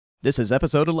This is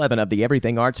episode 11 of the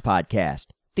Everything Arts Podcast,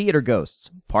 Theater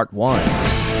Ghosts, Part 1.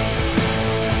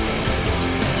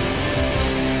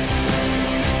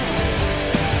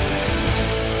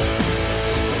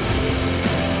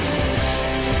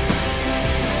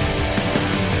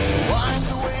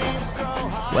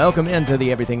 Welcome into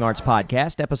the Everything Arts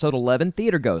Podcast, episode 11,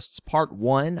 Theater Ghosts, Part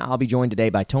 1. I'll be joined today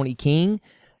by Tony King,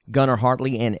 Gunnar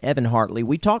Hartley, and Evan Hartley.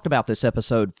 We talked about this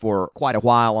episode for quite a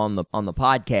while on the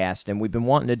podcast, and we've been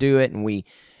wanting to do it, and we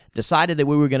decided that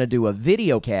we were going to do a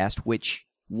video cast, which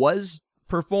was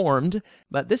performed,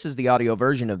 but this is the audio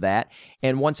version of that.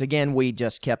 And once again, we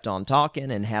just kept on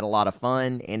talking and had a lot of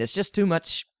fun, and it's just too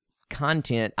much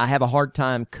content. I have a hard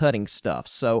time cutting stuff,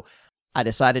 so I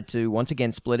decided to once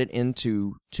again split it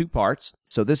into two parts.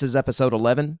 So this is episode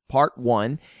 11, part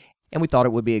 1. And we thought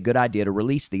it would be a good idea to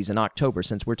release these in October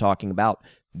since we're talking about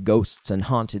ghosts and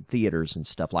haunted theaters and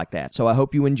stuff like that. So I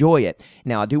hope you enjoy it.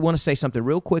 Now, I do want to say something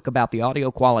real quick about the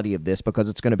audio quality of this because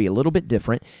it's going to be a little bit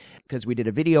different. Because we did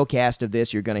a video cast of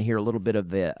this, you're going to hear a little bit of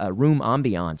the room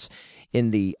ambiance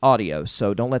in the audio.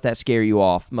 So don't let that scare you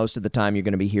off. Most of the time you're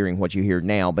going to be hearing what you hear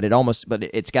now, but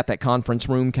it's got that conference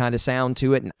room kind of sound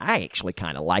to it, and I actually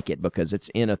kind of like it because it's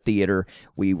in a theater.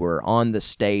 We were on the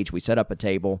stage, we set up a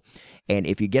table. And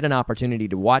if you get an opportunity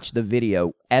to watch the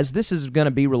video, as this is going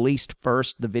to be released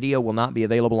first, the video will not be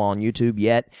available on YouTube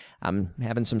yet. I'm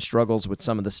having some struggles with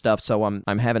some of the stuff, so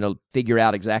I'm having to figure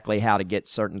out exactly how to get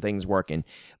certain things working.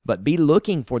 But be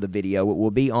looking for the video. It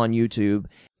will be on YouTube.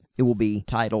 It will be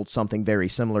titled something very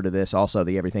similar to this, also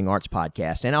the Everything Arts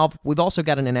Podcast. And we've also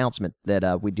got an announcement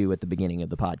that we do at the beginning of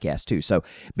the podcast, too. So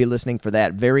be listening for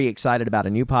that. Very excited about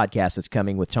a new podcast that's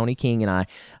coming with Tony King and I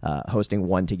hosting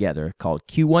one together called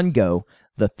Q1 Go,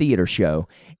 the theater show.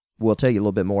 We'll tell you a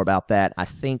little bit more about that. I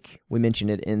think we mentioned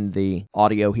it in the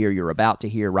audio here you're about to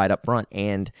hear right up front,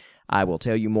 and I will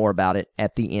tell you more about it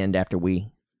at the end after we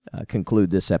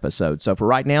conclude this episode. So for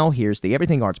right now, here's the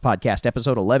Everything Arts Podcast,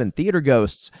 episode 11, Theater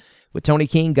Ghosts, with Tony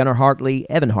King, Gunnar Hartley,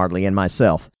 Evan Hartley, and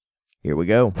myself. Here we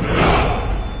go.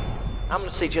 I'm going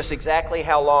to see just exactly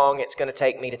how long it's going to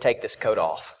take me to take this coat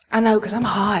off. I know, because I'm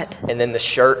hot. And then the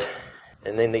shirt,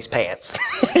 and then these pants.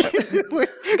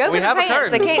 We have a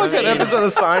curtain. It's like an episode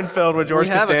of Seinfeld where George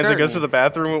Costanza goes to the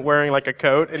bathroom wearing like a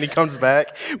coat, and he comes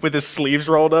back with his sleeves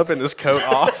rolled up and his coat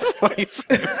off.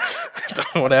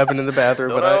 Don't know what happened in the bathroom.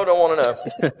 Don't want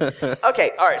to know.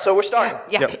 Okay, all right, so we're starting.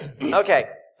 Yeah. Yep. Okay.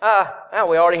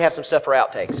 We already have some stuff for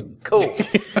outtakes. Cool.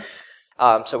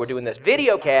 So we're doing this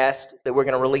video cast that we're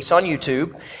going to release on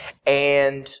YouTube,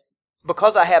 and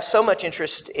because I have so much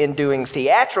interest in doing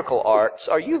theatrical arts,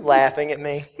 are you laughing at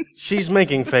me? She's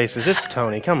making faces. It's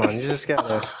Tony. Come on, you just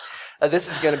gotta. This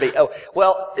is going to be.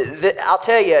 I'll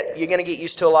tell you, you're going to get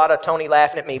used to a lot of Tony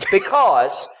laughing at me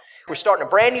because we're starting a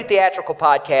brand new theatrical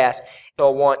podcast. So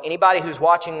I want anybody who's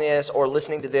watching this or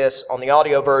listening to this on the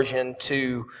audio version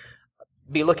to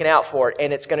be looking out for it.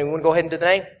 And it's going to. You want to go ahead and do the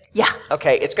name? Yeah.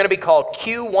 Okay. It's going to be called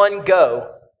Q1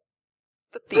 Go,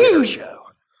 the theater show.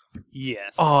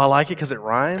 Yes. Oh, I like it because it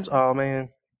rhymes. Oh man.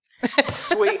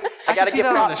 Sweet. I got to give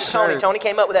props to Tony. Tony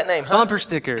came up with that name, huh? Bumper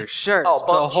stickers, shirts,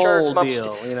 bumper the whole shirts, bumper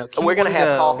deal. We're going to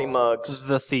have coffee mugs.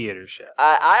 The theater show.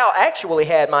 I actually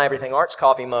had my Everything Arts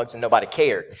coffee mugs and nobody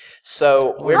cared.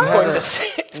 So we're going to see.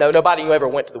 No, nobody ever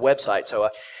went to the website. So,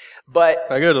 but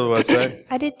I go to the website.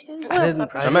 I did too.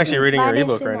 I'm actually reading your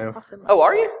ebook right now. Oh,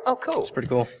 are you? Oh, cool. It's pretty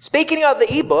cool. Speaking of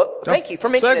the ebook, thank you for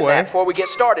mentioning that before we get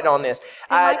started on this.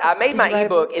 I made my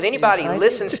ebook. If anybody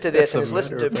listens to this and has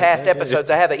listened to past episodes,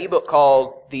 I have an ebook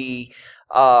called the.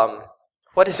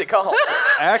 What is it called?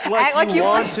 Act like you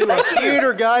want to. A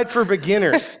theater guide for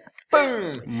beginners.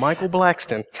 Boom. Michael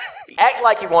Blackston. Act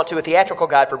Like You Want to, a theatrical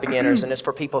guide for beginners, and it's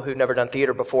for people who've never done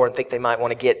theater before and think they might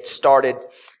want to get started,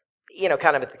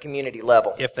 kind of at the community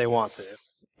level. If they want to.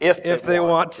 If they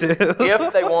want to.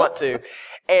 If they want to.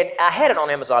 And I had it on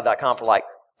Amazon.com for like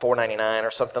 $4.99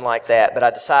 or something like that, but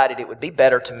I decided it would be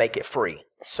better to make it free.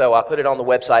 So I put it on the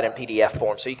website in PDF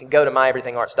form. So you can go to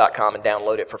myeverythingarts.com and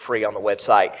download it for free on the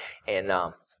website. And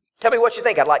tell me what you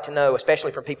think. I'd like to know,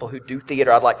 especially from people who do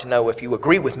theater, I'd like to know if you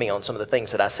agree with me on some of the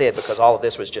things that I said, because all of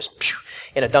this was just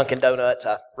in a Dunkin' Donuts.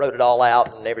 I wrote it all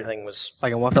out, and everything was...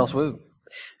 Like in one fell swoop.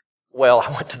 Well,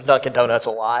 I went to Dunkin' Donuts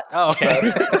a lot. Oh,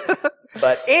 okay. So.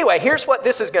 But anyway, here's what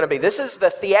this is going to be. This is the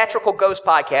Theatrical Ghost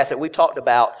Podcast that we've talked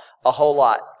about a whole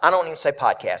lot. I don't even say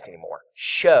podcast anymore.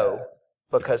 Show,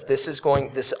 because this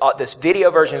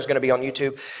video version is going to be on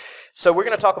YouTube. So we're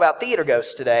going to talk about theater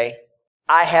ghosts today.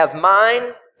 I have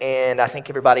mine, and I think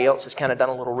everybody else has kind of done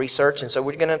a little research, and so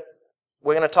we're going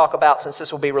to talk about, since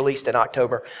this will be released in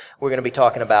October, we're going to be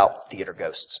talking about theater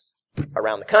ghosts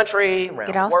around the country,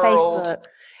 around the world. Facebook.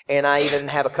 And I even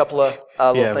have a couple of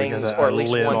little things, or at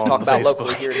least one to talk about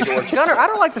locally here in Georgia. Gunnar, I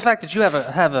don't like the fact that you have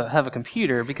a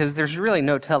computer because there's really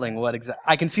no telling what exactly.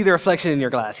 I can see the reflection in your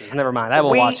glasses. Never mind, I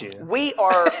will watch you. We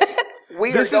are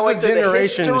going through the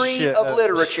history of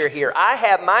literature here. I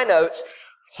have my notes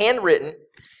handwritten.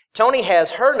 Tony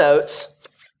has her notes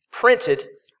printed.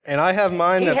 And I have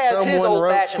mine that someone wrote for me. He has his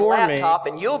old-fashioned laptop,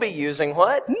 and you'll be using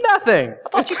what? Nothing. I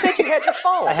thought you said you had your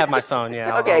phone. I have my phone,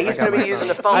 yeah. Okay, he's going to be using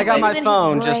the phone. I got my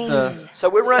phone just to... So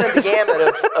we're running the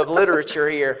gamut of literature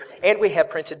here, and we have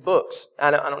printed books. I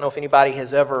don't know if anybody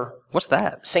has ever... What's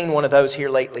that? ...seen one of those here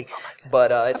lately,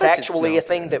 but it's actually a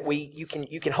thing that you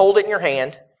can hold it in your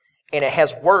hand, and it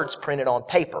has words printed on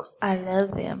paper. I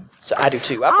love them. So I do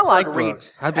too. I like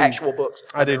books. Actual books.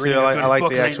 I do too. I like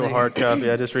the actual hard copy.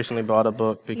 I just recently bought a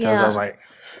book because I was like,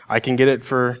 I can get it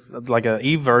for like an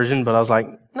e-version, but I was like,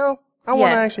 no, I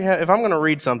want to actually have. If I'm going to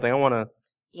read something, I want to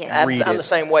read it. I'm the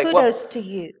same way. Kudos to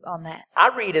you on that. I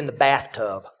read in the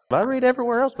bathtub. I read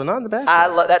everywhere else, but not in the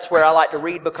bathtub. That's where I like to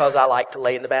read because I like to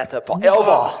lay in the bathtub.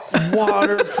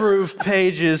 Waterproof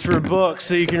pages for books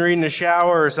so you can read in the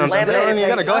shower or something. You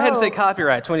got to go ahead and say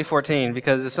copyright 2014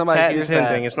 because if somebody hears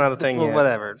that, it's not a thing yet.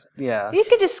 Whatever. Yeah. You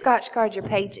could just Scotch guard your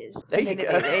pages. There you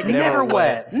go. Never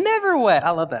wet. Never wet.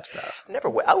 I love that stuff. Never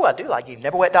wet. Oh, I do like you.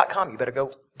 Neverwet.com. You better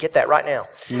go get that right now.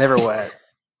 Never wet.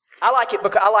 I like it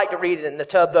because I like to read it in the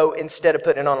tub, though, instead of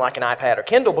putting it on like an iPad or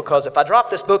Kindle, because if I drop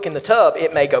this book in the tub,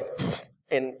 it may go,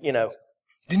 and,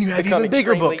 then you have even a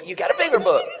bigger book. You got a bigger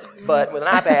book. But with an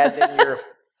iPad, then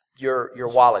your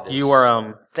wallet is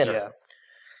thinner. Yeah.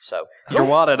 So your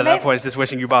wallet at that point is just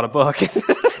wishing you bought a book.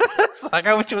 It's like,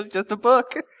 I wish it was just a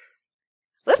book.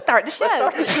 Let's start the show.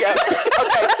 Okay,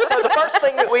 so the first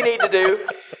thing that we need to do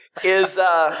is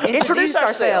introduce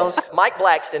ourselves. Mike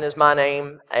Blackston is my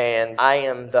name, and I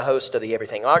am the host of the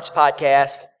Everything Arts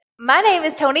podcast. My name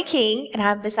is Tony King, and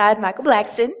I'm beside Michael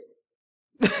Blackston.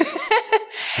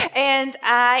 And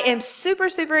I am super,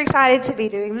 super excited to be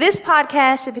doing this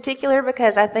podcast in particular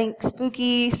because I think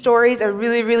spooky stories are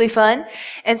really, really fun.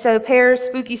 And so pair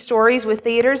spooky stories with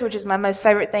theaters, which is my most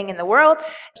favorite thing in the world.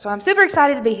 So I'm super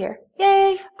excited to be here.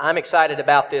 Yay! I'm excited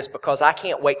about this because I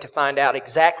can't wait to find out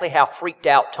exactly how freaked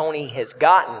out Tony has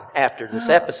gotten after this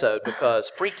episode because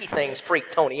freaky things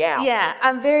freak Tony out. Yeah,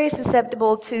 I'm very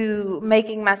susceptible to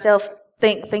making myself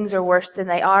think things are worse than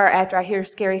they are after I hear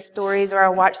scary stories or I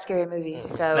watch scary movies.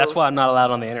 So that's why I'm not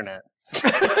allowed on the internet.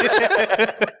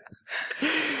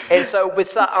 And so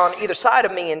on either side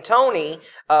of me and Tony,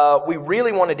 we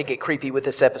really wanted to get creepy with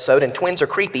this episode, and twins are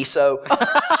creepy, so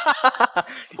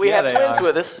we have twins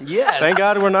with us. Yes. Thank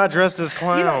God we're not dressed as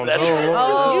clowns.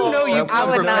 I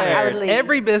would not. I would leave.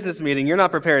 Every business meeting, you're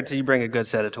not prepared till you bring a good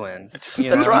set of twins.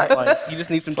 That's right. Like, you just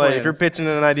need some twins. If you're pitching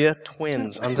an idea,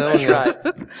 twins. I'm telling you. Right.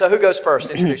 So who goes first?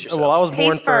 Introduce yourself. Well, I was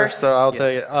born He's first. so I'll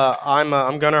tell you.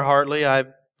 I'm Gunnar Hartley. I've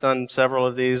done several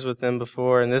of these with them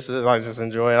before, and I just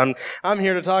enjoy it. I'm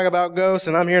here to talk about ghosts,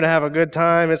 and I'm here to have a good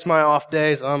time. It's my off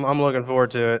day, so I'm looking forward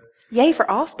to it. Yay for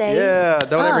off days. Yeah,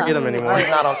 don't ever get them anymore. He's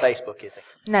not on Facebook, is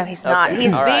he? No, he's not.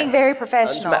 He's being very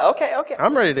professional. Okay.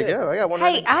 I'm ready to go. I got one.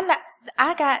 Hey, I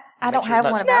don't have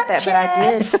one about that, but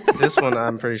I did. This one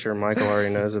I'm pretty sure Michael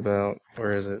already knows about.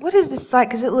 Where is it? What is this like?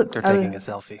 Because it looks... They're taking a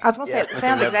selfie. I was going to say, it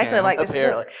sounds exactly like this.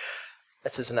 Apparently.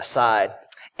 This is an aside.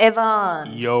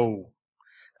 Evan. Yo.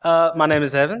 My name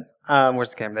is Evan. Where's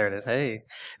the camera? There it is. Hey.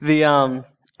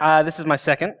 This is my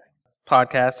second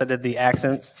podcast. I did the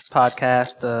Accents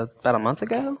podcast about a month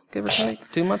ago, give or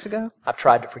take, 2 months ago. I've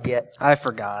tried to forget. I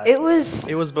forgot. It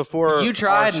was before you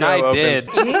tried and I did.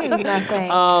 June, I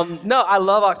think. No, I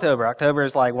love October. October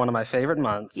is like one of my favorite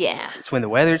months. Yeah. It's when the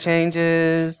weather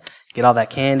changes. You get all that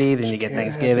candy, then you get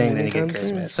Thanksgiving, then you get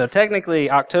Christmas. So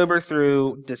technically October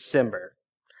through December.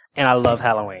 And I love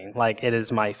Halloween. Like, it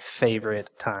is my favorite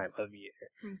time of year.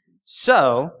 Mm-hmm.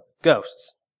 So,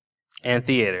 ghosts and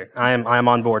theater. I'm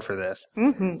on board for this.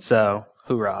 Mm-hmm. So,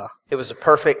 hoorah. It was a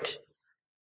perfect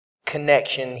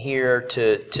connection here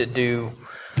to do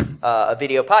a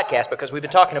video podcast because we've been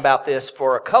talking about this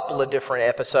for a couple of different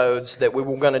episodes that we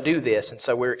were going to do this, and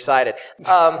so we're excited.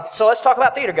 So let's talk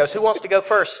about theater ghosts. Who wants to go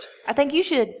first? I think you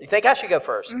should. You think I should go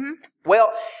first? Mm-hmm.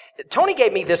 Well, Tony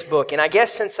gave me this book, and I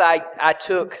guess since I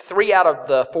took 3 out of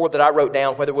the 4 that I wrote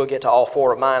down, whether we'll get to all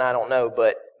 4 of mine, I don't know,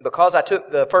 but because I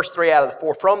took the first 3 out of the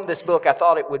 4 from this book, I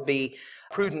thought it would be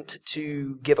prudent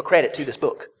to give a credit to this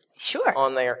book. Sure.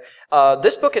 On there.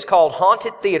 This book is called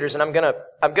Haunted Theaters, and I'm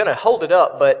gonna hold it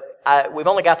up, but we've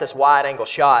only got this wide angle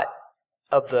shot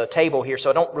of the table here,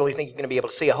 so I don't really think you're going to be able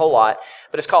to see a whole lot.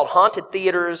 But it's called Haunted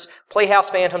Theaters, Playhouse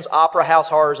Phantoms, Opera House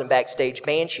Horrors, and Backstage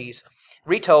Banshees,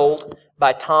 retold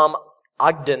by Tom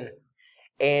Ogden.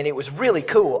 And it was really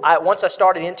cool. Once I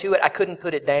started into it, I couldn't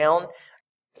put it down.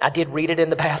 I did read it in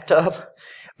the bathtub,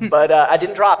 but I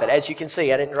didn't drop it. As you can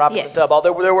see, I didn't drop it in the tub,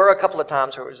 although there were a couple of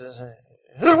times where it was just,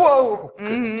 whoa!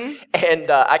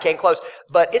 And I came close.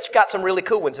 But it's got some really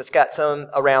cool ones. It's got some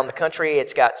around the country.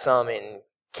 It's got some in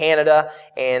Canada,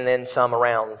 and then some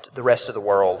around the rest of the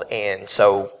world. And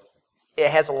so it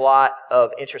has a lot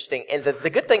of interesting... And the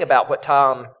good thing about what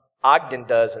Tom Ogden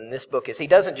does in this book is he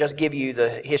doesn't just give you the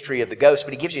history of the ghost,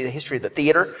 but he gives you the history of the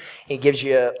theater. He gives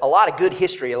you a lot of good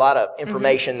history, a lot of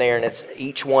information there, and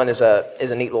each one is a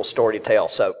neat little story to tell.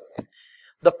 So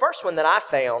the first one that I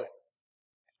found,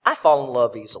 I fall in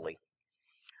love easily.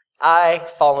 I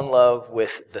fall in love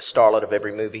with the starlet of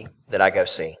every movie that I go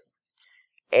see.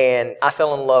 And I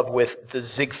fell in love with the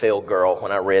Ziegfeld girl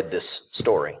when I read this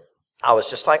story. I was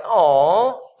just like,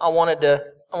 oh, I want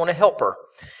to help her.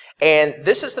 And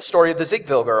this is the story of the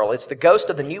Ziegfeld girl. It's the ghost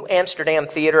of the New Amsterdam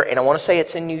Theater, and I want to say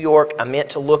it's in New York. I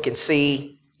meant to look and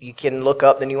see. You can look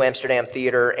up the New Amsterdam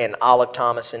Theater and Olive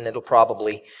Thomas, and it'll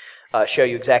probably show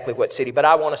you exactly what city. But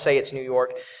I want to say it's New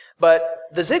York. But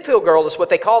the Ziegfeld girl is what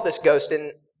they call this ghost.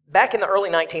 And back in the early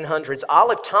 1900s,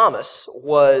 Olive Thomas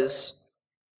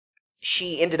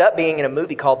she ended up being in a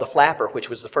movie called The Flapper, which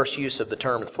was the first use of the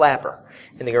term the flapper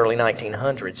in the early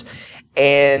 1900s.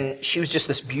 And she was just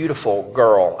this beautiful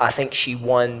girl. I think she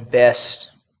won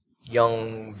Best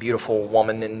Young Beautiful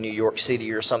Woman in New York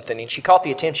City or something. And she caught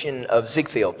the attention of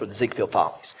Ziegfeld for the Ziegfeld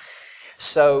Follies.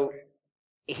 So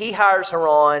he hires her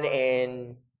on,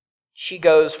 and she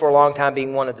goes for a long time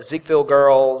being one of the Ziegfeld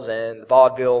girls and the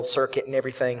vaudeville circuit and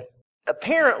everything.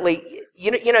 Apparently,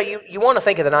 you want to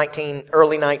think of the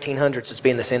early 1900s as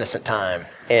being this innocent time,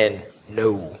 and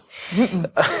no.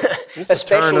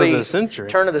 Especially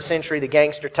turn of the century, the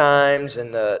gangster times,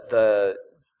 and the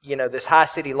this high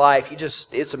city life.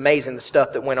 It's amazing the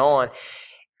stuff that went on.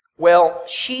 Well,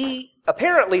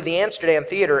 apparently the Amsterdam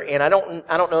Theater, and I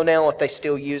don't know now if they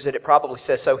still use it. It probably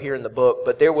says so here in the book,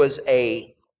 but there was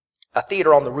a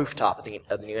theater on the rooftop of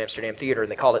the New Amsterdam Theater,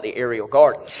 and they called it the Ariel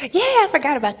Gardens. Yeah, I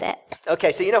forgot about that.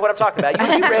 Okay, so you know what I'm talking about.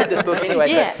 You read this book anyway.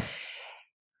 Yeah. So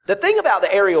the thing about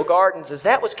the Ariel Gardens is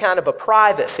that was kind of a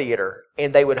private theater,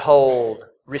 and they would hold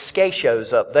risque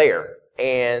shows up there.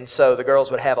 And so the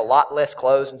girls would have a lot less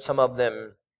clothes, and some of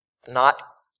them not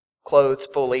clothed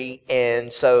fully.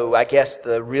 And so I guess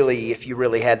if you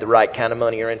really had the right kind of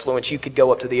money or influence, you could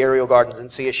go up to the Ariel Gardens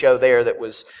and see a show there that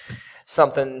was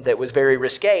something that was very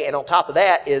risque. And on top of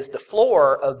that is the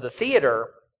floor of the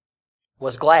theater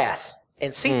was glass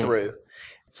and see-through,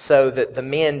 so that the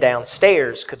men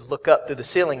downstairs could look up through the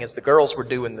ceiling as the girls were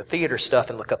doing the theater stuff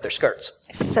and look up their skirts.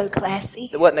 So classy.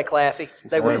 Wasn't it classy?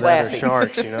 They were classy.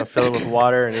 Sharks, filled with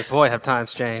water, and Boy, have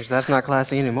times changed. That's not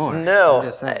classy anymore. No.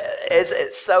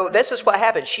 So this is what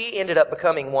happened. She ended up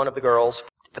becoming one of the girls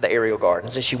for the Ariel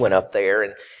Gardens, and she went up there,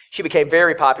 and she became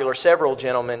very popular. Several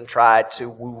gentlemen tried to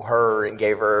woo her and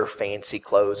gave her fancy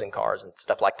clothes and cars and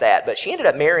stuff like that. But she ended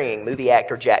up marrying movie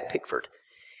actor Jack Pickford.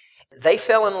 They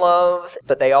fell in love,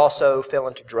 but they also fell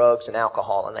into drugs and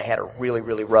alcohol, and they had a really,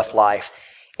 really rough life.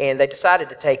 And they decided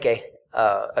to take a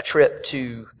trip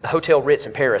to the Hotel Ritz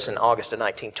in Paris in August of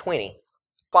 1920.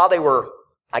 While they were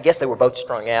both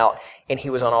strung out, and he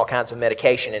was on all kinds of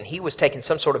medication, and he was taking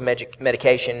some sort of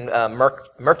medication,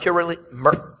 mercury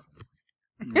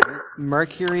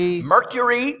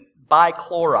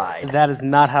bichloride. That is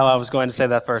not how I was going to say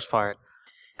that first part.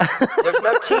 There's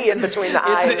no T in between the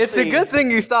I and the C. It's a good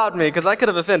thing you stopped me, because I could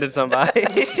have offended somebody.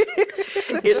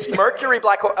 It's mercury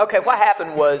bichloride. Okay, what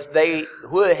happened was they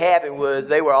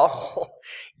were all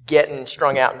getting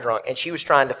strung out and drunk, and she was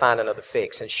trying to find another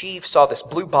fix, and she saw this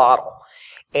blue bottle,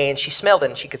 and she smelled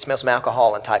it, and she could smell some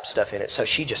alcohol and type stuff in it, so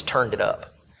she just turned it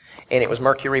up. And it was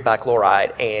mercury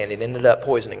bichloride, and it ended up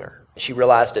poisoning her. She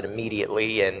realized it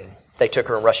immediately, and they took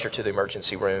her and rushed her to the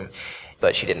emergency room,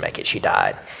 but she didn't make it. She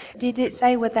died. Did it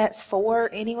say what that's for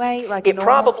anyway? It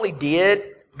probably did,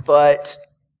 but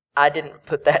I didn't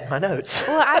put that in my notes.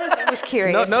 Well, I just was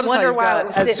curious. Wonder why it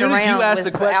was sitting as soon as you around asked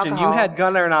with the question, alcohol. you had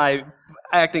Gunnar and I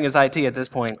acting as IT at this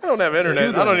point. I don't have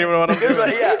internet. I don't even know what I'm doing.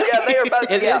 Yeah, they are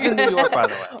both. It is in New York, by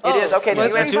the way. It is, okay.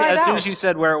 As soon as you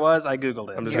said where it was, I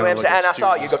Googled it. I'm just You know what I'm saying? And I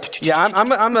saw you go. Yeah,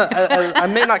 I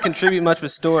may not contribute much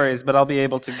with stories, but I'll be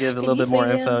able to give a little bit more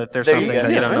info if there's There you something go.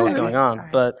 that you don't know what's Yeah. going on.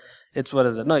 But it's what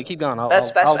is it? No, keep going. I'll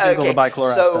That's Google okay. the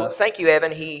bichloride So stuff. thank you,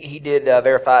 Evan. He did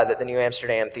verify that the New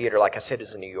Amsterdam Theater, like I said,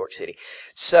 is in New York City.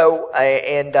 So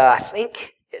I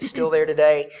think it's still there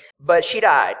today. But she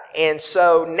died, and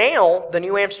so now the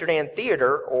New Amsterdam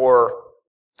Theater, or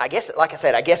I guess, like I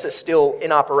said, I guess it's still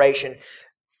in operation.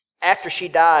 After she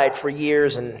died for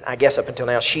years, and I guess up until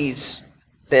now, she's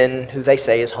been who they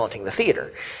say is haunting the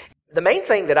theater. The main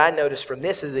thing that I noticed from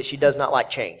this is that she does not like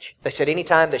change. They said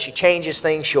anytime that she changes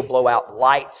things, she'll blow out the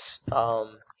lights,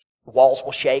 walls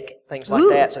will shake, things like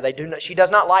that. So she does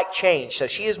not like change. So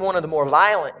she is one of the more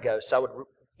violent ghosts.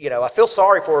 I feel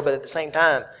sorry for her, but at the same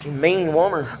time, she's a mean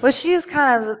woman. Well, she was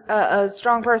kind of a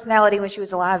strong personality when she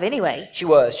was alive anyway. She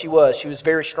was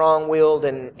very strong-willed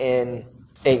and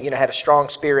had a strong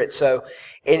spirit. So,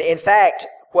 in fact,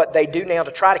 what they do now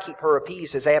to try to keep her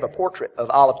appeased is they have a portrait of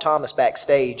Olive Thomas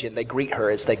backstage, and they greet her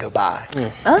as they go by.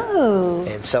 Oh.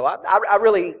 And so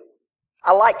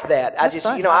I liked that. That's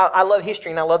fun. I love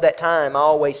history and I love that time. I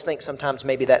always think sometimes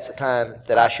maybe that's the time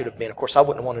that I should have been. Of course, I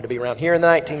wouldn't have wanted to be around here in the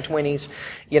 1920s.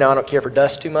 I don't care for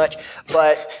dust too much,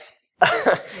 but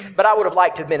but I would have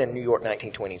liked to have been in New York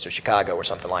 1920s or Chicago or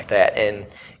something like that, and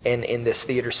in this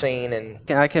theater scene. And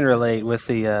I can relate with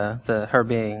the her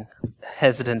being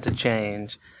hesitant to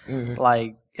change. Mm-hmm.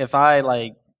 Like if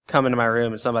I come into my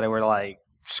room and somebody were to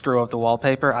screw up the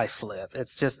wallpaper, I flip.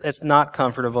 It's not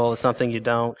comfortable. It's something you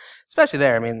don't, especially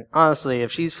there. I mean, honestly,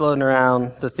 if she's floating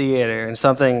around the theater and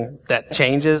something that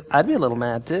changes, I'd be a little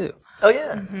mad too. Oh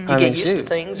yeah, you get used to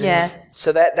things. Yeah.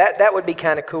 So that would be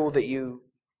kind of cool that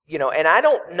and I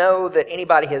don't know that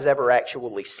anybody has ever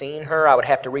actually seen her. I would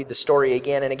have to read the story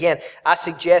again and again. I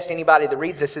suggest anybody that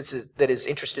reads this that is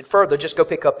interested further, just go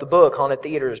pick up the book, Haunted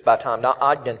Theaters by Tom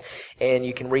Ogden, and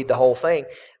you can read the whole thing.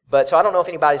 But so I don't know if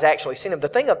anybody's actually seen them. The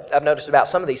thing I've noticed about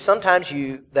some of these, sometimes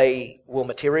they will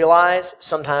materialize.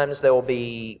 Sometimes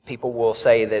people will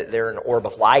say that they're an orb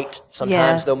of light.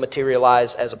 Sometimes they'll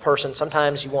materialize as a person.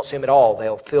 Sometimes you won't see them at all.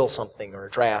 They'll feel something or a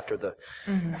draft or the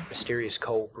mysterious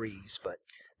cold breeze. But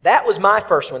that was my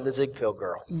first one, the Ziegfeld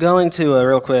Girl. Going to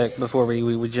real quick before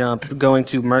we jump, going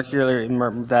to mercury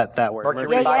that word.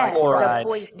 Mercury chloride.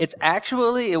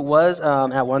 It was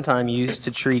at one time used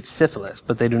to treat syphilis,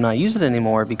 but they do not use it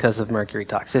anymore because of mercury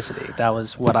toxicity. That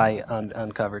was what I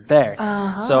uncovered there.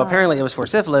 Uh-huh. So apparently it was for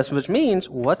syphilis, which means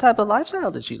what type of lifestyle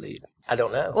did she lead? I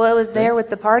don't know. Well, it was there with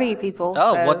the party people.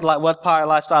 Oh, so. What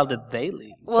lifestyle did they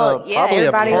lead? Well, probably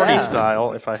a party was.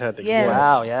 style, if I had to guess.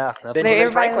 Wow, yeah. Benjamin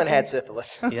Franklin had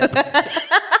syphilis. Yep.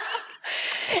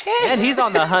 And he's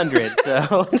on the 100,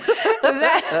 so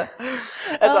that's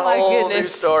a whole new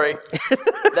story.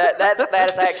 That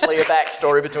is actually a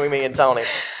backstory between me and Tony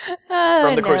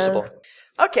from the Crucible.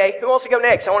 Okay, who wants to go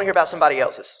next? I want to hear about somebody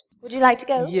else's. Would you like to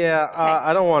go? Yeah, okay.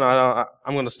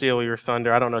 I'm going to steal your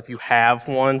thunder. I don't know if you have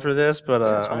one for this, but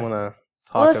I'm going to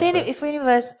talk. Well, if any of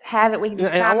us have it, we can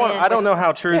just chime in. I don't know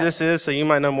how true this is, so you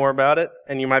might know more about it,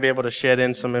 and you might be able to shed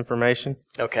in some information.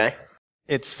 Okay.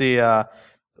 It's the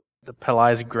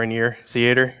Palais Garnier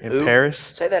Theater in Paris.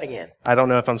 Say that again. I don't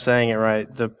know if I'm saying it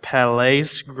right. The Palais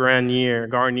Garnier.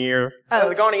 Oh,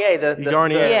 the Garnier. The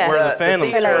Garnier, where the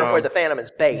Phantom's from. Where the Phantom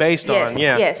is based.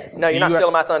 Yes. No, you're not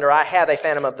stealing my thunder. I have a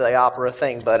Phantom of the Opera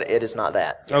thing, but it is not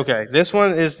that. Okay. This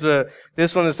one is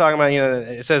talking about,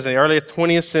 it says in the early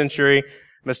 20th century,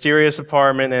 mysterious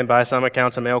apartment, and by some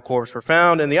accounts, a male corpse were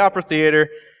found in the opera theater.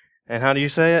 And how do you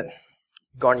say it?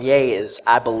 Garnier is,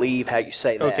 I believe, how you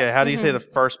say that. Okay, how do you say the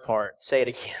first part? Say it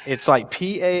again. It's like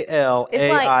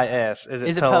P-A-L-A-I-S. Is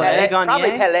it Palais Garnier?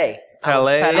 Probably Palais.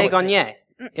 Palais Garnier.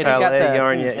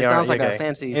 It sounds like a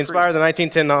fancy... Inspired the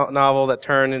 1910 novel that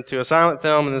turned into a silent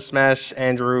film and the smash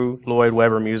Andrew Lloyd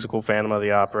Webber musical Phantom of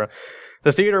the Opera.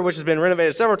 The theater, which has been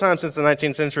renovated several times since the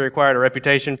 19th century, acquired a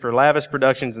reputation for lavish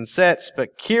productions and sets,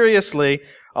 but curiously,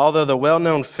 although the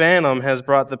well-known Phantom has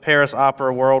brought the Paris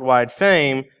Opera worldwide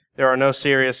fame, there are no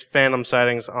serious Phantom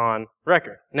sightings on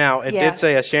record. Now, it did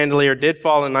say a chandelier did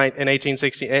fall in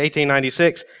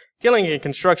 1896, killing a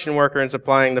construction worker and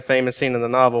supplying the famous scene in the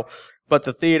novel. But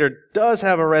the theater does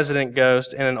have a resident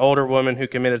ghost and an older woman who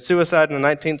committed suicide in the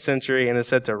 19th century and is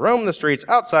said to roam the streets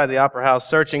outside the opera house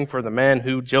searching for the man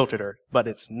who jilted her. But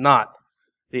it's not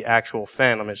the actual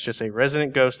Phantom. It's just a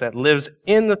resident ghost that lives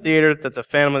in the theater that the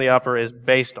Phantom of the Opera is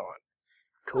based on.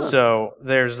 Cool. So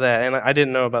there's that. And I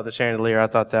didn't know about the chandelier. I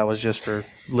thought that was just for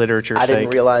literature's sake. I didn't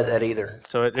realize that either.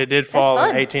 So it did fall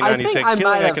in 1896,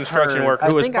 killing a construction worker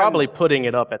who was probably putting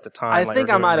it up at the time. I think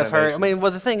I might have heard. I mean,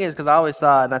 well, the thing is, because I always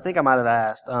saw it, and I think I might have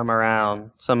asked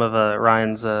around some of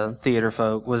Ryan's theater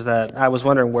folk, was that I was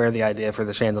wondering where the idea for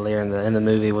the chandelier in the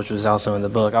movie, which was also in the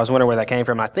book, I was wondering where that came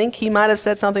from. I think he might have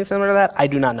said something similar to that. I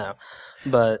do not know.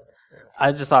 But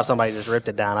I just thought somebody just ripped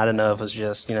it down. I didn't know if it was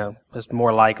just, it's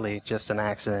more likely just an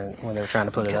accident when they were trying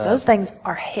to put it up. Those things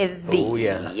are heavy. Oh,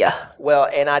 yeah. Well,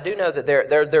 and I do know that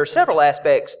there are several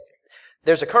aspects.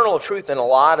 There's a kernel of truth in a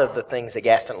lot of the things that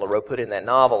Gaston Leroux put in that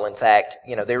novel. In fact,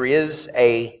 there is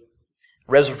a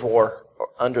reservoir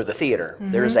under the theater.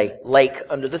 Mm-hmm. There is a lake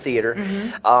under the theater.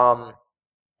 Mm-hmm.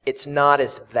 it's not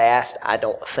as vast, I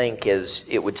don't think, as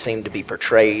it would seem to be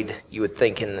portrayed, you would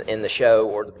think in the show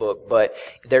or the book, but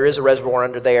there is a reservoir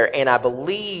under there, and I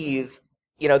believe,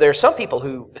 there are some people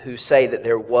who say that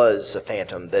there was a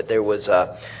phantom, that there was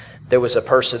a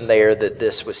person there that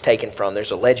this was taken from.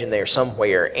 There's a legend there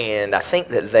somewhere, and I think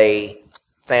that they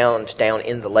found down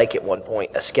in the lake at one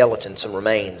point a skeleton, some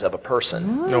remains of a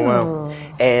person. Oh, wow.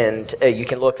 And you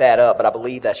can look that up, but I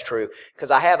believe that's true.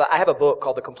 Because I have a book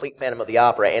called The Complete Phantom of the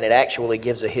Opera, and it actually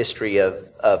gives a history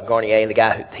of Garnier and the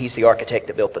guy he's the architect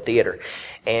that built the theater.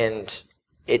 And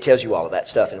it tells you all of that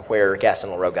stuff and where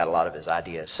Gaston Leroux got a lot of his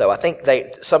ideas. So I think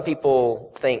some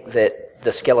people think that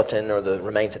the skeleton or the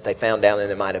remains that they found down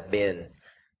there might have been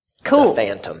the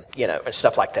phantom, and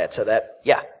stuff like that. So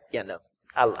no.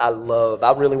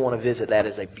 I really want to visit that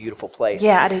as a beautiful place.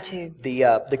 Yeah, I do too.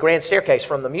 The Grand Staircase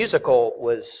from the musical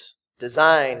was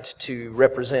designed to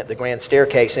represent the Grand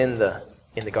Staircase in the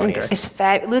Garnier. It's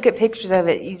look at pictures of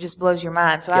it, it just blows your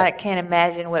mind. So I can't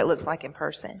imagine what it looks like in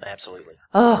person. Absolutely.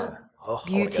 Oh,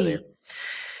 beauty. I wanna go there.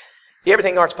 The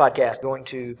Everything Arts Podcast going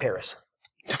to Paris.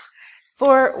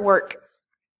 For work.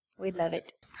 We'd love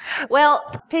it.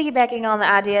 Well, piggybacking on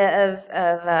the idea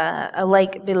of a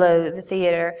lake below the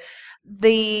theater,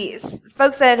 the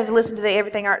folks that have listened to the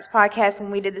Everything Arts Podcast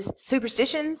when we did the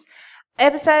Superstitions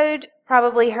episode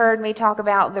probably heard me talk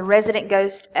about the resident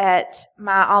ghost at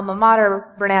my alma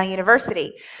mater, Brenau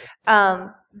University.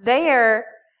 There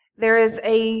is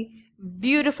a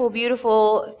beautiful,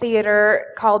 beautiful theater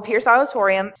called Pierce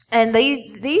Auditorium, and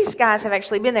these guys have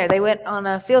actually been there. They went on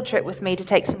a field trip with me to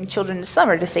take some children this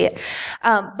summer to see it.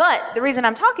 But the reason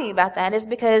I'm talking about that is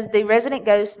because the resident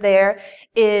ghost there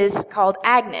is called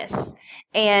Agnes.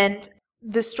 And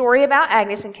the story about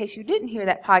Agnes, in case you didn't hear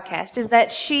that podcast, is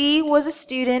that she was a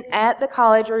student at the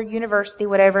college or university,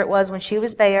 whatever it was, when she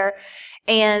was there.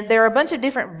 And there are a bunch of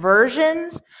different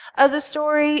versions of the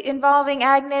story involving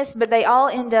Agnes, but they all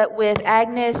end up with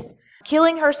Agnes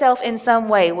killing herself in some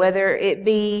way, whether it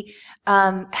be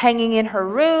hanging in her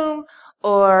room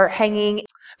or hanging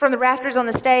from the rafters on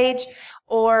the stage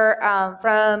or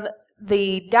from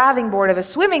the diving board of a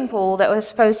swimming pool that was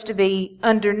supposed to be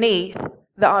underneath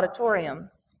the auditorium.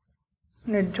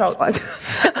 I need to talk like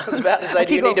I was about to say,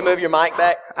 do you need to move your mic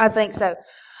back? I think so.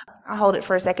 I'll hold it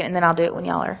for a second, and then I'll do it when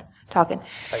y'all are talking.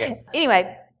 Okay.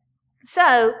 Anyway,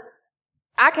 so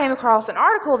I came across an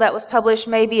article that was published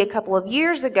maybe a couple of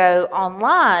years ago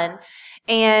online,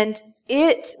 and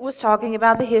it was talking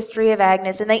about the history of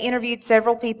Agnes, and they interviewed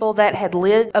several people that had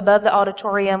lived above the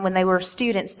auditorium when they were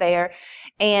students there,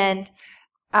 and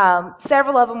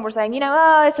several of them were saying,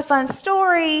 it's a fun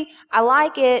story, I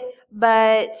like it,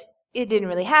 but it didn't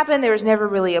really happen. There was never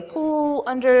really a pool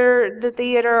under the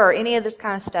theater or any of this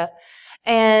kind of stuff.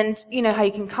 And you know how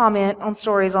you can comment on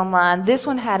stories online. This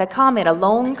one had a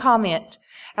long comment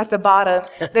at the bottom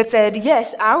that said,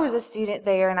 yes, I was a student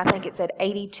there, and I think it said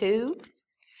 82.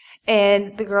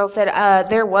 And the girl said,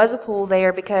 there was a pool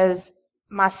there because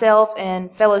myself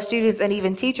and fellow students and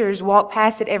even teachers walk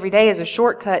past it every day as a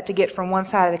shortcut to get from one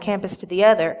side of the campus to the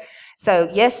other. So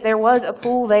yes, there was a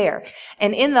pool there.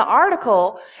 And in the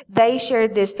article, they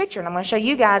shared this picture, and I'm going to show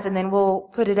you guys, and then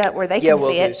we'll put it up where they can see it.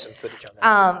 Yeah, we'll do some footage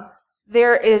on that.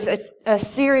 There is a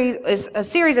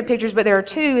series of pictures, but there are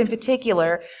two in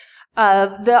particular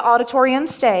of the auditorium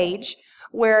stage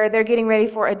where they're getting ready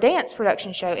for a dance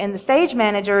production show. And the stage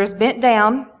manager is bent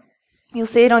down. You'll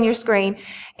see it on your screen.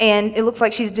 And it looks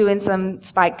like she's doing some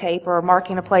spike tape or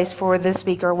marking a place for the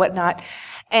speaker or whatnot.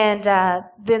 And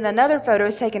then another photo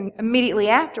is taken immediately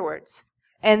afterwards.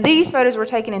 And these photos were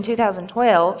taken in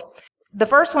 2012. The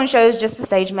first one shows just the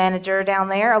stage manager down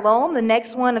there alone. The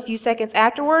next one, a few seconds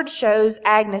afterwards, shows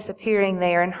Agnes appearing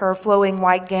there in her flowing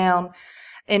white gown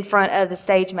in front of the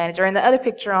stage manager. And the other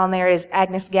picture on there is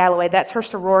Agnes Galloway. That's her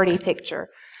sorority picture.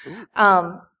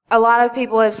 A lot of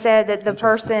people have said that the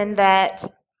person that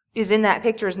is in that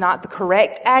picture is not the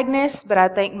correct Agnes, but I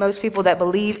think most people that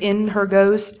believe in her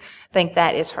ghost think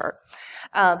that is her.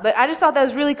 But I just thought that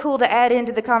was really cool to add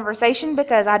into the conversation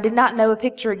because I did not know a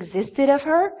picture existed of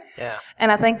her. Yeah.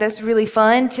 And I think that's really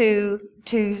fun to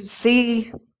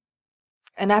see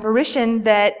an apparition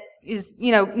that is,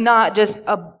 not just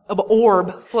a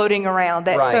orb floating around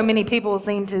that so many people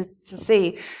seem to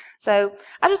see. So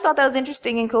I just thought that was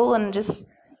interesting and cool, and just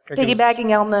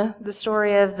piggybacking on the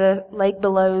story of the lake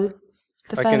below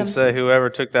the I phantoms. can say whoever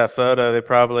took that photo, they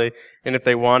probably, and if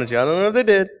they wanted to, I don't know if they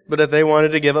did, but if they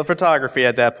wanted to give up photography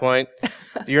at that point,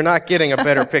 you're not getting a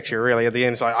better picture, really. At the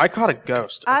end, it's like, I caught a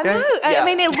ghost. Okay? I know. Yeah. I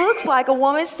mean, it looks like a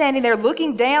woman standing there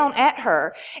looking down at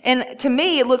her. And to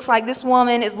me, it looks like this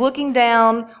woman is looking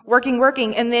down,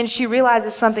 working, and then she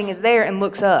realizes something is there and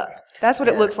looks up. That's what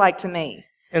it looks like to me.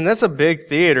 And that's a big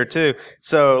theater too.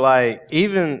 So like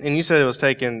and you said it was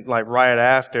taken like right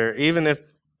after, even if,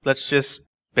 let's just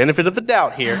benefit of the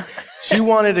doubt here, she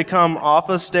wanted to come off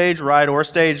of stage right or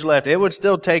stage left, it would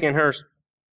still taken her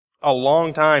a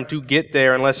long time to get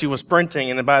there unless she was sprinting,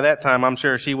 and by that time I'm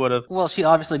sure she would have. Well, she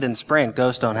obviously didn't sprint.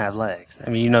 Ghosts don't have legs. I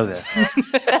mean, you know this.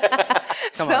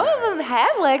 Some of them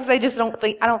have legs. They just don't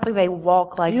think. I don't think they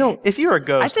walk like. If you're a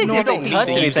ghost, I think you they don't don't touch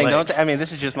need anything, don't legs. they? I mean,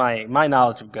 this is just my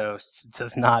knowledge of ghosts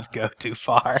does not go too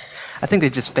far. I think they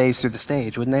just phase through the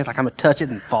stage, wouldn't they? Like, I'm going to touch it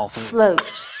and fall through. Float.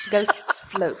 Ghosts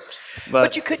float.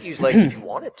 But you could use legs if you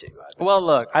wanted to. Well,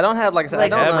 look, I don't have, like I said,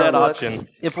 Legs I don't have that know. option.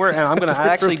 If we're, and I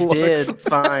actually did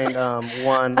find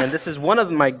one, and this is one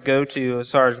of my go-to as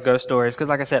far as ghost stories, because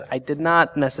like I said, I did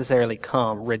not necessarily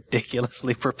come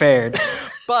ridiculously prepared,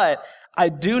 but I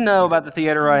do know about the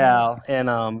Theatre Royale in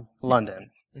London.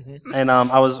 Mm-hmm. And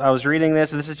I was reading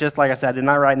this, and this is just, like I said, I did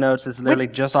not write notes. This is literally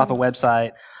just off a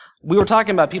website. We were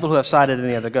talking about people who have sighted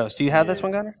any other ghosts. Do you have this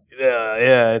one, Gunnar?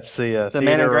 Yeah, it's the Man in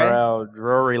Theatre Grey? Royale,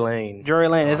 Drury Lane. Drury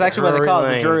Lane. It's actually what they Drury call it,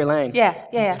 the Lane. Drury Lane.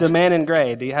 Yeah. The Man in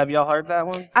Grey. Have y'all heard that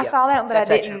one? I saw that one, but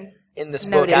That's I actually didn't. in this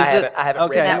No, book. is I it? haven't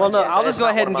Okay, read that well, one no, yet. I'll That's just go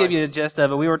not ahead one and of give mine. you the gist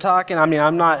of it. We were talking. I mean,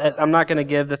 I'm not going to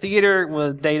give. The theater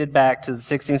was dated back to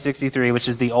 1663, which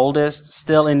is the oldest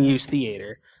still in use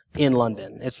theater in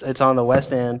London. It's on the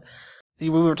West End. We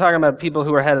were talking about people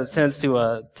who had a sense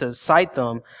to cite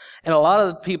them, and a lot of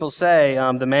the people say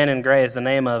the Man in Grey is the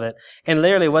name of it. And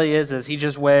literally, what he is he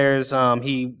just wears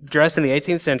he dressed in the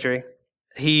 18th century.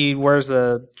 He wears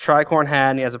a tricorn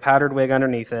hat and he has a powdered wig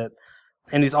underneath it,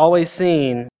 and he's always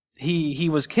seen. He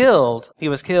was killed. He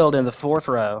was killed in the 4th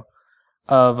row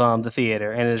of the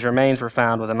theater, and his remains were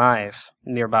found with a knife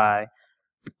nearby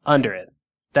under it.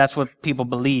 That's what people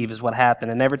believe is what happened.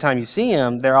 And every time you see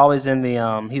him, they're always in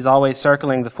the he's always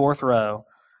circling the 4th row.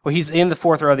 Well, he's in the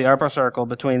 4th row of the upper circle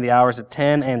between the hours of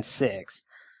 10 and 6.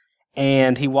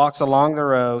 And he walks along the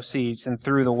row seats and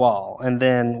through the wall. And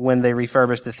then when they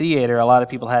refurbished the theater, a lot of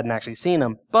people hadn't actually seen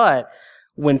him. But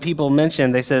when people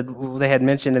mentioned, they said they had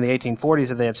mentioned in the 1840s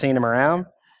that they had seen him around,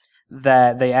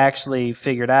 that they actually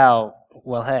figured out,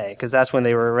 well, hey, because that's when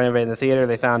they were renovating the theater,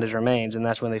 they found his remains, and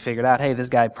that's when they figured out, hey, this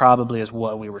guy probably is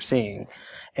what we were seeing.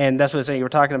 And that's what you were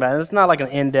talking about. And it's not like an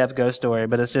in-depth ghost story,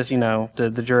 but it's just,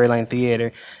 the Drury Lane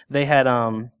Theater. They had,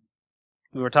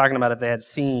 we were talking about if they had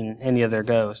seen any of their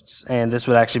ghosts, and this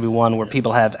would actually be one where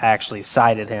people have actually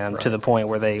sighted him to the point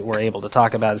where they were able to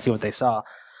talk about it and see what they saw.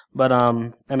 But, I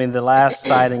mean, the last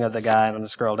sighting of the guy, I'm going to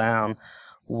scroll down,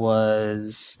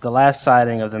 was the last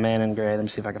sighting of the Man in Grey. Let me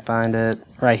see if I can find it.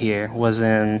 Right here. Was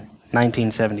in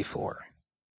 1974.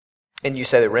 And you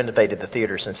say they renovated the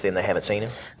theater since then. They haven't seen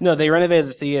him. No, they renovated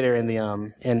the theater in the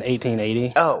in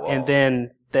 1880. Oh, and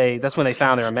then that's when they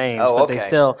found the remains. Oh, but okay. they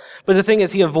still. But the thing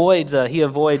is, he avoids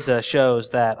shows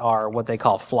that are what they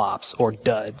call flops or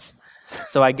duds.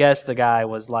 So I guess the guy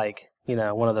was like,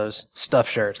 one of those stuff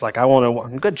shirts. Like, I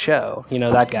want a good show.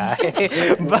 That guy.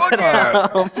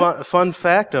 But fun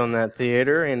fact on that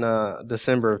theater, in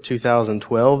December of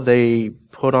 2012, they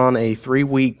put on a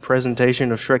 3-week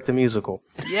presentation of Shrek the Musical.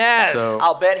 Yes. So-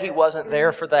 I'll bet he wasn't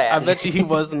there for that. I bet you he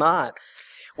was not.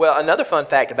 Well, another fun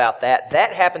fact about that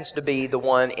happens to be the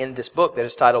one in this book that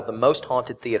is titled The Most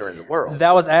Haunted Theater in the World.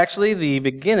 That was actually the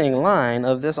beginning line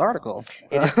of this article.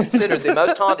 It is considered the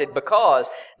most haunted because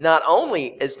not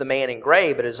only is the Man in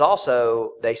Grey, but it is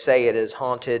also, they say it is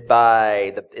haunted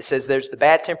by, it says there's the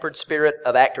bad-tempered spirit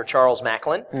of actor Charles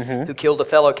Macklin, who killed a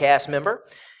fellow cast member,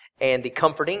 and the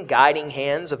comforting, guiding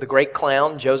hands of the great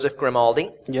clown Joseph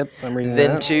Grimaldi. Yep, I'm reading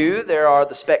Then, that. too, there are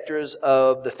the specters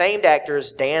of the famed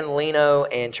actors Dan Leno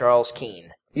and Charles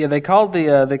Keene. Yeah, they called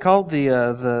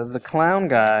the clown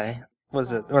guy,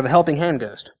 was it, or the helping hand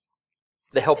ghost?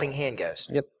 The helping hand ghost.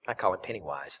 Yep. I call it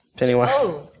Pennywise. Pennywise.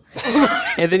 Oh.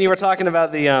 And then you were talking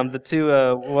about the two,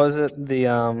 was it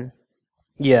the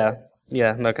yeah,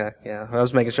 okay, yeah. I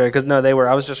was making sure because I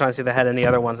was just trying to see if they had any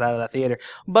other ones out of that theater.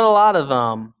 But a lot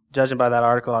of judging by that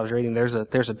article I was reading, there's a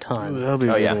ton That'll be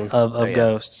a Oh, good yeah. one. of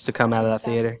ghosts to come out of that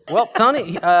theater. Well,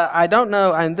 Tony, I don't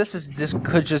know, and this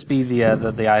could just be the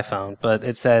iPhone, but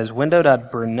it says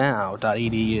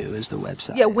window.brunel.edu is the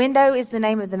website. Yeah, Window is the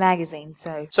name of the magazine.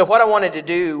 So what I wanted to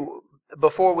do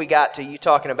before we got to you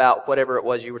talking about whatever it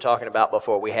was you were talking about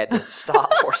before we had to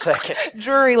stop for a second.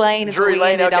 Drury Lane is Drury what we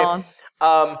Lane, ended okay.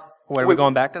 on. Wait, are we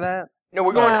going back to that? No,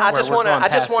 we're going. No. I just We're want to. going I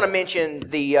just past want to it. mention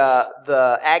the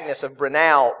Agnes of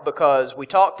Brunel because we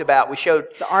talked about. We showed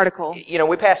The article.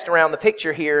 we passed around the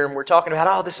picture here, and we're talking about,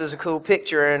 oh, this is a cool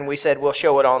picture, and we said we'll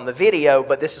show it on the video,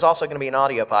 but this is also going to be an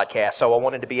audio podcast, so I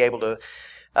wanted to be able to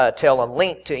tell a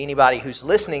link to anybody who's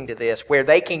listening to this where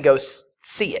they can go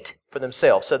see it for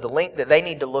themselves. So the link that they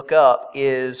need to look up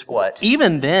is what?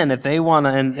 Even then, if they want to,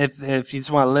 and if you just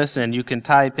want to listen, you can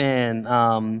type in,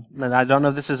 and I don't know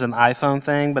if this is an iPhone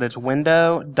thing, but it's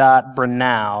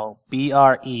window.brenau,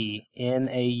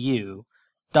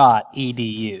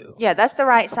 BRENAU.edu. Yeah, that's the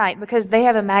right site because they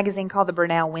have a magazine called the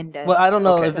Brenau Window. Well, I don't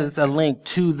know if it's a link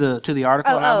to the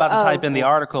article, and I'm about to type in the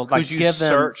article. Like, Could you give them,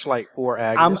 search like for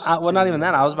Agnes? well, not even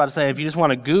that. I was about to say, if you just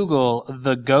want to Google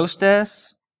the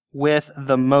ghostess with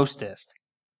the mostest,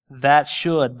 that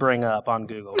should bring up on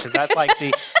Google because that's like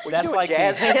the that's like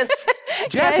jazz hands.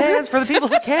 Jazz hands for the people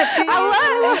who can't see.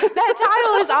 I love it. That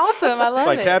title is awesome. I love It's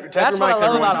like it. tap That's your what I mics, love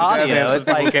everyone, about for jazz audio. hands It's for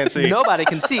people who like can't see. nobody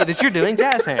can see that you're doing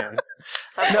jazz hands.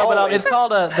 No, but it's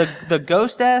called the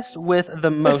ghostess with the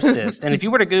mostest. And if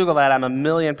you were to Google that, I'm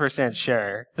 1,000,000%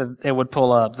 sure that it would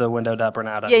pull up the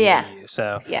window.brenau.edu. Yeah.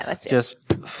 So Yeah, that's it. just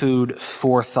food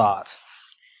for thought.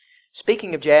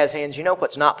 Speaking of jazz hands, you know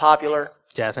what's not popular?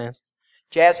 Jazz hands.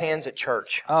 Jazz hands at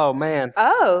church. Oh man.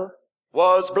 Oh.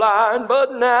 Was blind,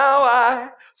 but now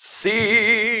I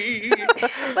see.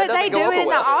 But they do it in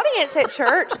the audience at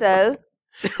church, though.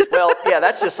 Well, yeah,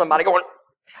 that's just somebody going,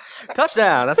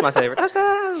 Touchdown. That's my favorite.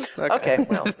 Touchdown. okay,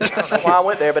 well, I don't know why I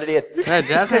went there, but it did. Yeah,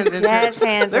 jazz hands. in Jazz church.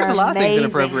 hands There's are a lot of things amazing,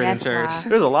 inappropriate in that's church. why.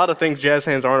 There's a lot of things jazz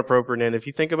hands aren't appropriate in. If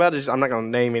you think about it, I'm not going to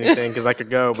name anything because I could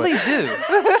go. But Please do.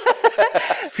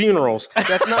 funerals,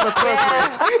 that's not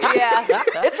appropriate. Yeah.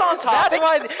 It's on topic.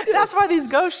 That's why these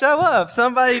ghosts show up.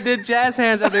 Somebody did jazz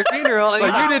hands at their funeral. And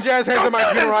Like you did jazz hands at my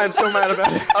funeral, I'm still mad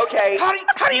about it. Okay, how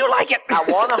do you like it? I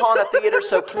want to haunt a theater,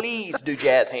 so please do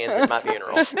jazz hands at my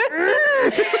funeral.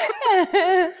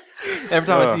 Every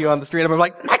time I see you on the street, I'm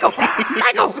like, Michael.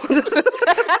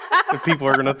 The people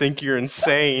are going to think you're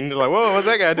insane. They're like, whoa, what's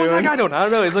that guy doing? What's that guy doing? I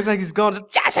don't know. It looks like he's going to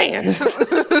jazz hands.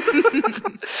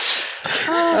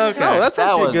 Okay. Oh, that's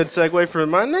actually was a good segue for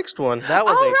my next one. That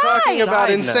was All a right. Talking about Side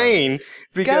note. insane,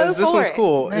 because Go this for one's it.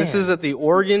 cool. This Man. is at the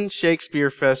Oregon Shakespeare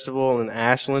Festival in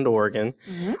Ashland, Oregon.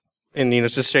 Mm-hmm. And,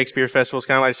 it's just Shakespeare Festival. It's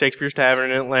kind of like Shakespeare's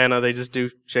Tavern in Atlanta. They just do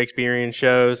Shakespearean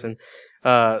shows. And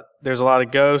there's a lot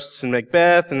of ghosts in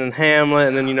Macbeth and then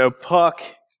Hamlet. And then, Puck.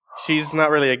 She's not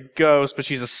really a ghost, but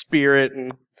she's a spirit.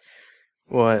 And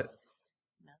what?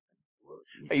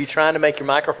 Are you trying to make your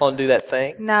microphone do that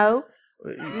thing? No.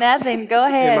 Nothing. Go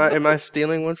ahead. Am I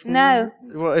stealing one from No.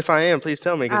 you? Well, if I am, please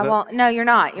tell me. 'Cause I won't. No, you're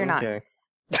not. You're not. Okay.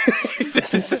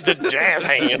 This is the jazz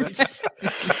hands.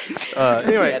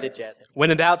 Anyway, Yeah, I did jazz hands.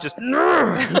 when in doubt, just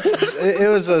it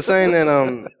was saying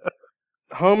that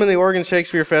Home in the Oregon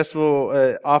Shakespeare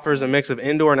Festival offers a mix of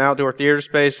indoor and outdoor theater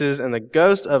spaces, and the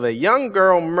ghost of a young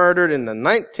girl murdered in the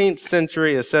 19th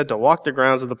century is said to walk the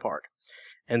grounds of the park.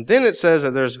 And then it says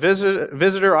that there's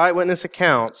visitor eyewitness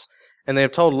accounts, and they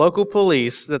have told local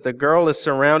police that the girl is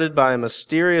surrounded by a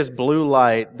mysterious blue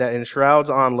light that enshrouds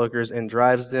onlookers and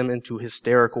drives them into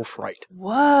hysterical fright.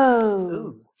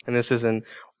 Whoa. And this is in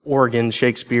Oregon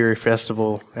Shakespeare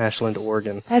Festival, Ashland,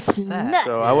 Oregon. That's nuts.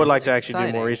 So I would like to actually do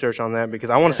exciting. more research on that because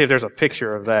I want to see if there's a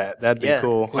picture of that. That'd be Yeah.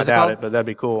 cool. What's I it doubt called? it, but that'd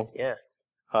be cool. Yeah.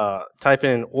 Type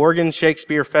in Oregon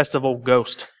Shakespeare Festival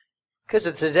ghost. Because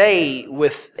today,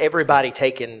 with everybody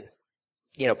taking,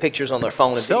 pictures on their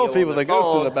phone and Selfie video on with their a ghost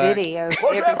in phone, the back. Video.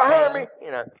 What's that behind me?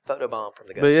 everything. Photo bomb from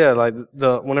the ghost. But yeah, like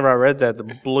whenever I read that, the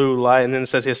blue light, and then it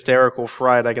said hysterical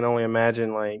fright, I can only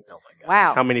imagine like Oh my God.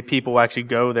 Wow. how many people actually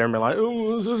go there and be like,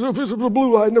 oh, this is a piece of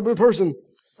blue light in a person.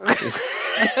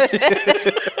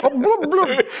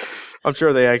 I'm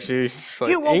sure they actually. It's like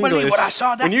You won't believe English. what I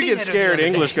saw that When you get theater the scared, other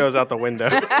English day. goes out the window.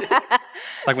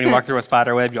 It's like when you walk through a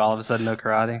spider web, you all of a sudden know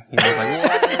karate. It's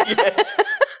like, Yes.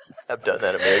 I've done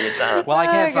that a million times. well, I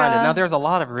can't Oh, find it. God. Now, there's a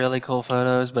lot of really cool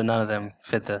photos, but none of them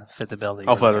fit the bill. that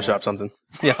I'll you're looking Photoshop at. something.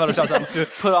 Yeah, Photoshop something.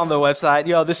 Put it on the website.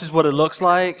 Yo, this is what it looks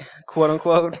like, quote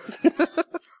unquote.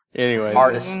 Anyway,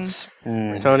 Artists.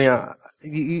 Tony,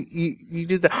 you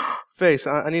did that face.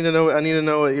 I need to know. I need to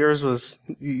know what yours was.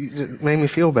 You just made me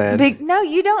feel bad. No,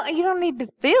 you don't. You don't need to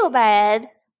feel bad.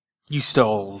 You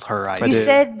stole her idea. You did.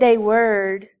 said a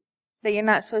word that you're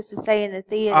not supposed to say in the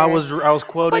theater. I was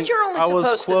quoting. But you're only I was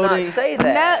supposed quoting. to not say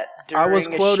that during I was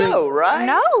quoting- a show, right?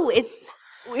 No,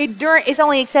 it's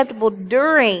only acceptable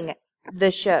during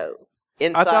the show.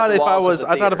 Inside I thought the if I walls of was, the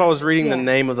I thought if I theater. was reading the Yeah.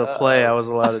 name of the play, I was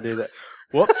allowed to do that.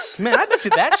 Whoops. Man, I bet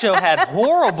you that show had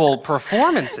horrible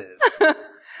performances.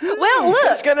 Well, look,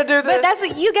 Who's gonna do this?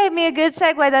 but you gave me a good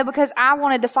segue though because I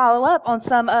wanted to follow up on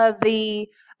some of the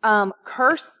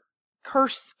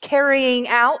curse carrying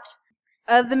out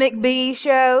of the McBee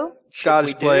show. Scottish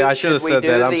Should we play. do- I should have we said do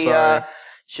that. I'm the, sorry.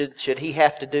 Should he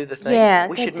have to do the thing? Yeah,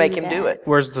 we could should make do him do that. it.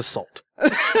 Where's the salt?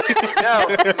 No,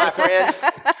 my friend.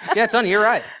 Yeah, Tony, you're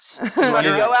right. You must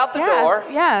go out the door,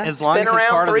 Yeah. As long spin as it's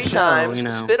around part of 3 the show, times, you know.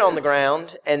 spit on the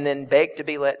ground, and then beg to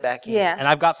be let back in. Yeah. And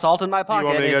I've got salt in my pocket.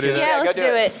 want me to go if do you- that? Yeah, go let's do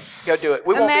do it. it. Go do it.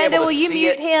 We won't Amanda, be able will to you see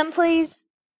mute it. him, please?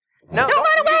 No, Don't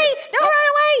run away! Don't run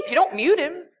away! You don't mute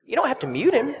him. You don't have to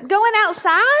mute him. Going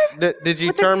outside? Did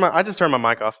you turn my? I just turned my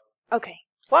mic off. Okay.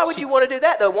 Why would you want to do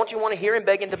that, though? Won't you want to hear him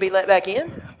begging to be let back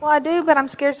in? Well, I do, but I'm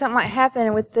scared something might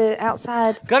happen with the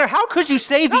outside. Gunnar, how could you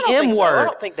say the I don't M think so. I word?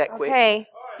 don't think that quick. Okay.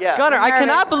 Yeah. Gunnar, I I'm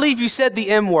cannot nervous. believe you said the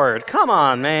M word. Come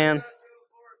on, man.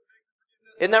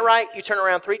 Isn't that right? You turn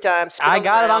around 3 times. Spit I the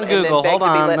got it ground, on and then Google. beg Hold to be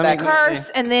on, let let me back in. go. Curse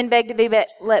and then beg to be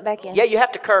let back in. Yeah, you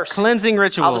have to curse. Cleansing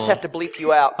ritual. I'll just have to bleep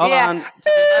you out. Hold Yeah.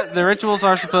 on. The rituals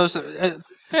are supposed to...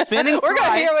 spinning We're going to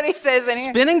thrice, hear what he says in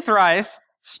here. spinning thrice,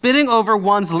 spitting over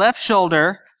one's left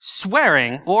shoulder,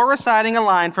 swearing, or reciting a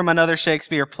line from another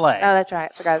Shakespeare play. Oh, that's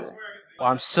right. Forgot that. Well,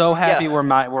 I'm so happy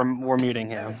Yeah. we're muting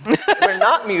him. We're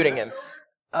not muting him.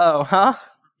 Oh, huh?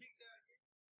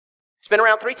 Spin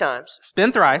around 3 times.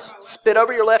 Spin thrice, Spit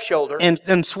over your left shoulder.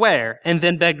 and swear, and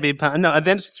then beg to be no, and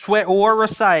then swear or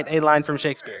recite a line from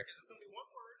Shakespeare.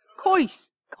 Cois.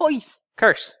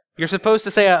 Curse. You're supposed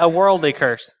to say a worldly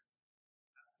curse.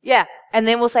 Yeah. And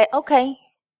then we'll say, okay.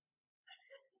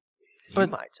 You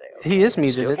might say, okay. He is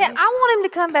muted. Still- Yeah, I want him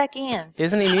to come back in.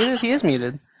 Isn't he muted? He is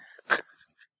muted.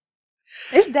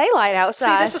 It's daylight See,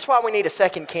 outside. this is why we need a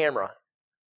second camera.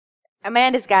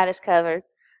 Amanda's got us covered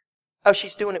Oh,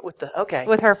 she's doing it with the... Okay.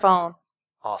 with her phone.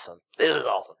 Awesome. This is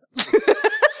awesome.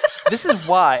 This is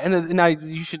why. And now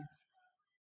you should...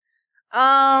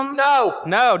 No!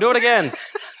 No, do it again.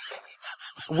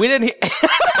 We didn't...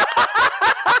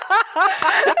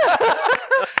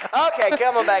 Okay,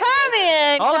 come on back. Come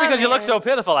in. Only come because you look in. so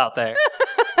pitiful out there.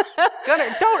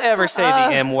 Gunnar, don't ever say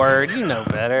the M word. You know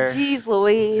better. Jeez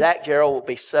Louise. Zach Gerald will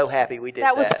be so happy we did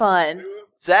that. That was fun.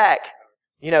 Zach,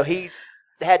 he's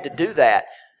had to do that.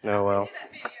 Oh well.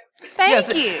 Thank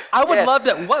Yes, you. I would Yes. love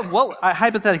to. What?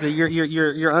 Hypothetically, you're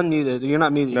unmuted. You're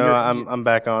not muted. No, You're- I'm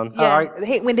back on. Yeah,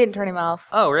 we didn't turn him off.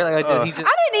 Oh, really? I did. Oh. He just. I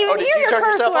didn't even Oh, did hear you your turn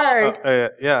curse yourself off?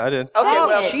 word. Yeah, I did. Okay, Dang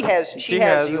well, it. she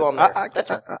has you on there.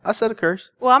 That's I said a curse.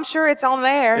 Well, I'm sure it's on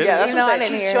there. yeah, that's you what know, I I'm didn't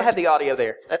saying. hear She'll it. have the audio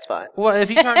there. That's fine. Well, if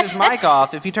he turned his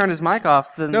mic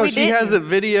off, then No, We she has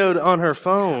didn't. it videoed on her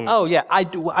phone. Oh yeah, I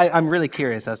do. I'm really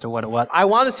curious as to what it was. I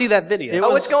want to see that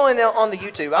video. It's going on the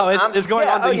YouTube. Oh, it's going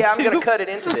on the Oh, yeah, I'm going YouTube? to cut it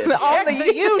into this. on the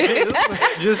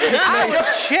YouTube. Just I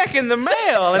was checking the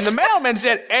mail, and the mailman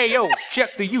said, "Hey, yo,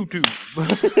 check the YouTube."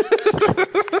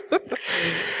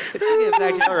 Speaking of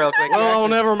Zach Gerald, real quick. well, I'll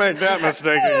never make that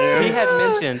mistake He again. had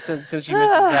mentioned, since you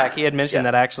mentioned Zach, he had mentioned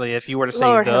that actually, if you were to say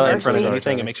Lord the have in front of mercy.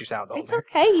 anything, it makes you sound older. It's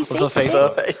okay. You So fixed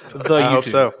Facebook, it. the I YouTube, hope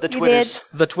so. The You Twitters.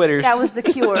 did. the Twitters. That was the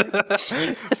cure. It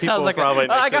sounds People like probably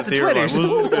I got the Twitters.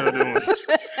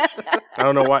 I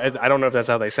don't know why. I don't know if that's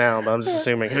how they sound. But I'm just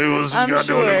assuming. Who was I'm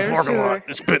sure.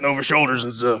 spitting over shoulders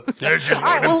and stuff? That's just All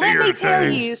right, well, let me tell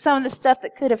you some of the stuff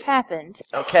that could have happened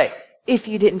Okay. if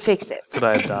you didn't fix it. Could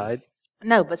I have died?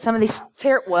 No, but some of these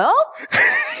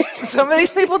some of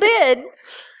these people did.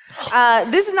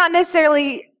 This is not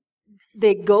necessarily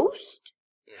the ghost,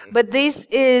 but this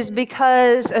is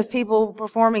because of people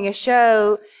performing a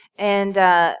show, and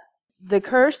the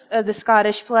curse of the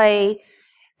Scottish play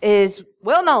is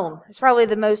well known. It's probably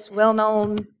the most well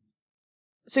known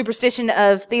superstition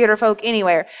of theater folk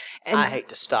anywhere. And, I hate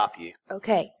to stop you.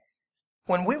 Okay.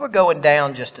 When we were going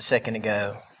down just a second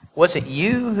ago, was it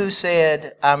you who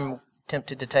said, I'm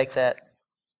tempted to take that?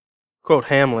 Quote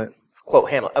Hamlet. Quote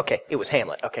Hamlet. Okay, it was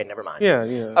Hamlet. Okay, never mind. Yeah,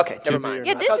 yeah. Okay, never mind.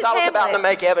 Yeah, this Because is I was about to Hamlet.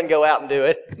 make Evan go out and do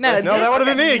it. No, No, that would have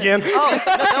been me again. Oh,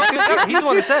 no, he's the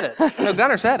one that said it. No,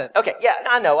 Gunnar said it. Okay, yeah,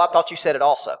 I know. I thought you said it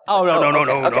also. Oh, no,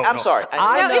 Okay, I'm sorry.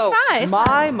 I No, it's know. fine, it's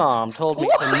My mom told me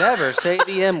to never say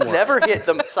the M word. Never hit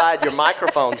the side your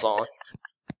microphone's on.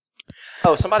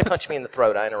 Oh, somebody punched me in the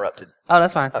throat. I interrupted. Oh,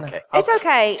 that's fine. Okay. It's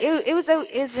okay. It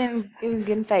was in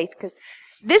good faith because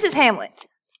this is Hamlet.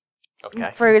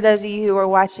 Okay. For those of you who are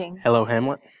watching, Hello,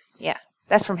 Hamlet. yeah,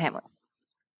 that's from Hamlet.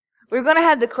 We were going to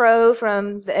have the Crow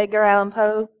from the Edgar Allan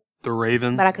Poe, The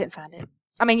Raven. but I couldn't find it.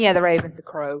 I mean, yeah, the Raven, the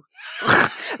Crow,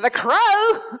 the Crow.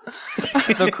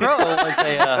 The Crow was a.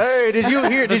 Hey, did you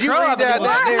hear? Did you Crow, read that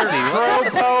there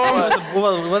Crow poem?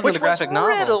 Well, it wasn't Which a graphic was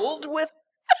novel. riddled with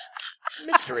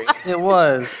mystery. It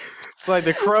was. It's like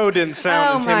the crow didn't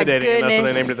sound Oh, my intimidating enough, so they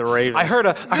goodness. named it the Raven. I heard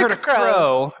a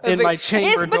crow in my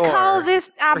chamber It's because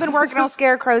door. I've been working on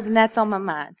scarecrows, and that's on my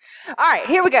mind. All right,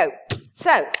 here we go.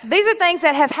 So these are things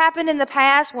that have happened in the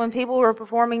past when people were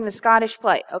performing the Scottish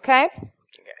play. Okay.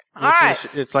 All right.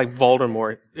 It's like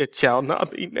Voldemort. It shall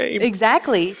not be named.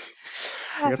 Exactly. You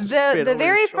have to spit The over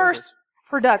very his shoulder. first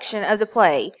production of the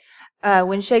play,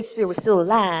 when Shakespeare was still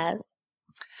alive,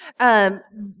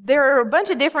 there are a bunch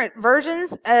of different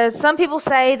versions. Some people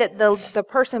say that the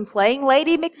person playing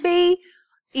Lady McBee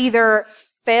either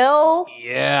fell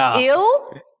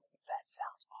ill,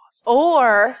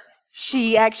 or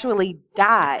she actually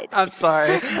died. I'm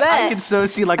sorry. But- I can so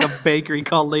see like a bakery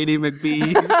called Lady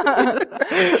McBee's.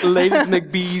 Ladies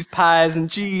McBee's Pies and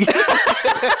Cheese.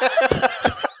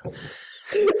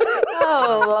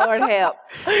 Oh, Lord help.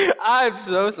 I'm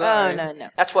so Oh, sorry. no.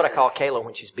 That's what I call Kayla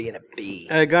when she's being a bee.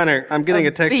 Gunner, I'm getting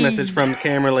a text bee. message from the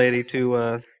camera lady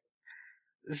to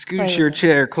scoot your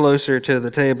chair closer to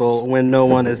the table when no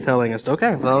one is telling us.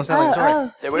 Okay, well, I'm telling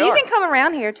sorry. There we you are. can come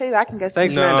around here, too. I can go sit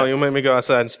Thanks, No, Amanda. you'll make me go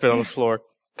outside and spit on the floor.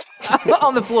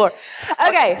 on the floor.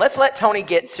 Okay. Let's let Tony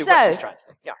get to So- what she's trying to say.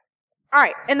 Yeah. All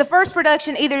right. In the first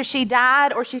production, either she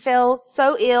died or she fell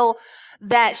so ill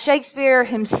that Shakespeare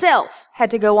himself had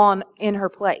to go on in her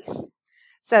place.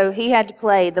 So he had to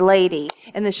play the lady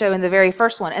in the show in the very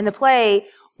first one. And the play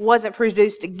wasn't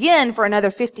produced again for another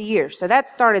 50 years. So that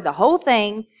started the whole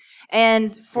thing.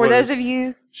 And for those of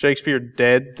you, Shakespeare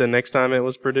dead the next time it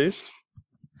was produced?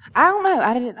 I don't know.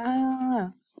 I don't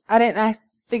know. I didn't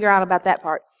figure out about that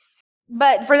part.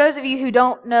 But for those of you who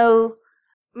don't know,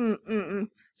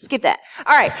 skip that.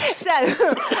 All right. So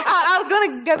I was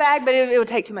going to go back, but it would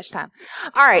take too much time.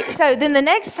 All right. So then the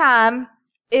next time,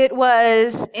 it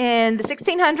was in the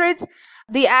 1600s.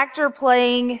 The actor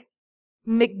playing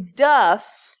Macduff.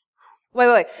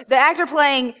 Wait. The actor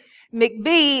playing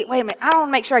McBee. Wait a minute. I want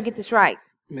to make sure I get this right.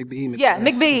 McBee. Yeah,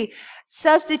 McBee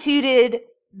substituted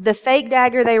the fake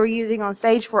dagger they were using on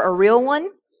stage for a real one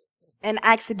and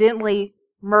accidentally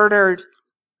murdered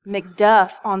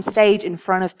Macduff on stage in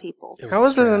front of people. How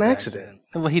was it an accident?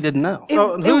 Well, he didn't know.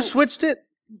 Who switched it?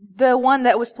 The one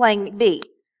that was playing McBee,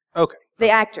 Okay. the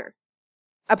actor.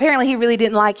 Apparently he really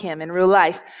didn't like him in real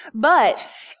life. But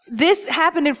this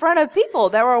happened in front of people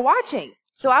that were watching.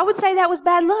 So I would say that was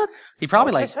bad luck. He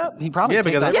probably Yeah,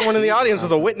 because everyone in the audience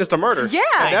was a witness to murder. Yeah.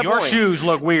 At that your point. shoes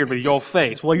look weird with your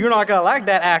face. Well, you're not gonna like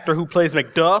that actor who plays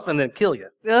Macduff and then kill you.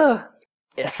 Ugh.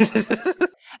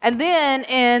 And then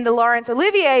in the Laurence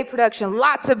Olivier production,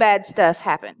 lots of bad stuff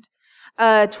happened.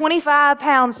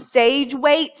 25-pound stage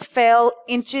weight fell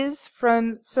inches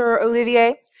from Sir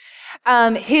Olivier.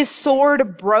 His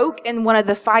sword broke in one of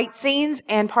the fight scenes,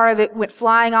 and part of it went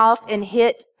flying off and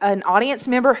hit an audience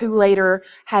member who later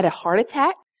had a heart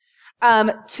attack.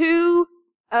 One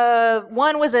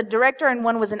was a director and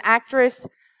one was an actress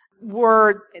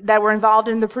that were involved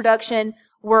in the production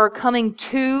were coming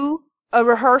to a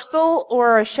rehearsal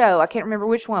or a show. I can't remember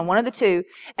which one of the two.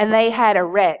 And they had a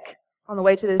wreck on the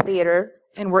way to the theater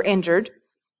and were injured.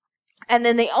 And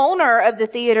then the owner of the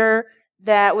theater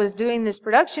that was doing this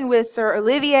production with Sir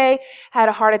Olivier had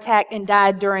a heart attack and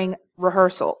died during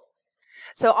rehearsal.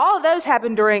 So all of those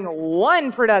happened during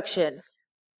one production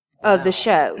of the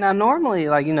show. Now, normally,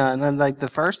 like the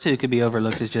first two could be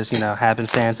overlooked as just,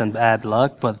 happenstance and bad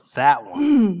luck, but that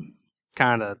one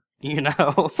kind of,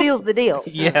 Seals the deal.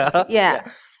 Yeah. Yeah.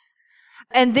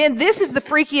 And then this is the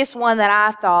freakiest one that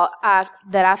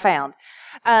I found.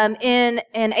 In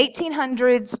an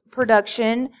 1800s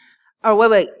production,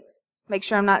 wait, make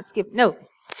sure I'm not skipping. No,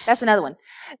 that's another one.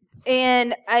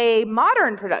 In a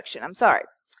modern production, I'm sorry.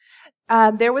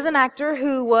 There was an actor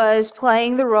who was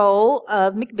playing the role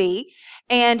of McBee,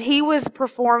 and he was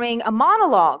performing a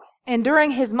monologue. And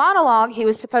during his monologue, he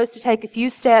was supposed to take a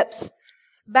few steps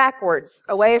backwards,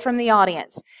 away from the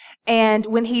audience. And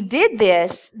when he did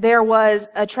this, there was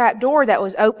a trap door that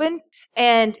was open,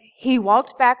 and he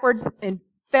walked backwards and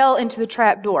fell into the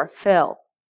trap door.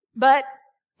 But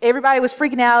everybody was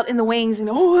freaking out in the wings, and,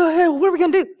 what are we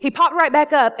going to do? He popped right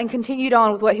back up and continued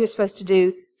on with what he was supposed to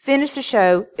do, finished the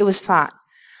show. It was fine.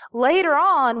 Later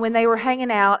on, when they were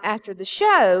hanging out after the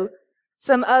show,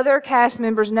 some other cast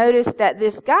members noticed that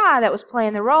this guy that was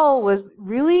playing the role was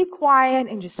really quiet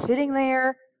and just sitting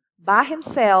there by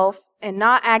himself and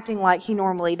not acting like he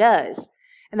normally does.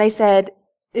 And they said,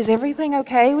 "Is everything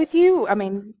okay with you? I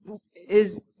mean,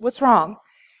 what's wrong?"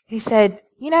 He said,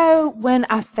 "When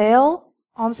I fell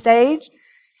on stage,"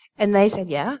 and they said,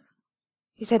 "Yeah."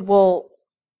 He said, "Well,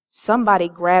 somebody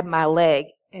grabbed my leg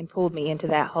and pulled me into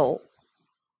that hole."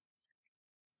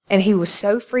 And he was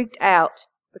so freaked out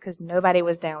because nobody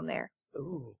was down there.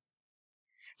 Ooh.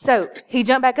 So he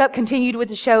jumped back up, continued with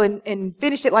the show, and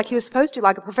finished it like he was supposed to,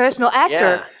 like a professional actor.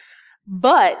 Yeah.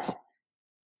 But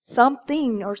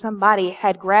something or somebody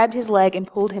had grabbed his leg and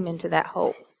pulled him into that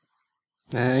hole.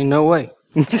 Ain't no way.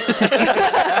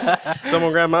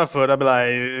 Someone grab my foot, I'd be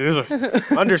like,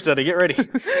 understudy, get ready.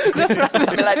 That's right.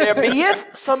 Like, there be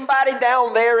somebody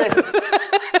down there.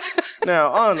 Now,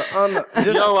 on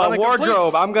a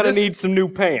wardrobe, I'm going to need some new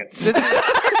pants.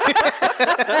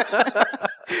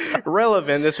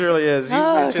 relevant. This really is. You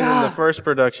mentioned in the first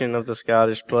production of the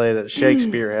Scottish play that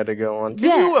Shakespeare had to go on.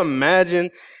 Can you imagine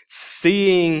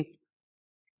seeing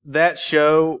that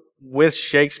show with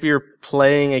Shakespeare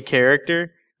playing a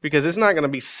character? Because it's not going to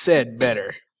be said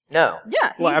better. No.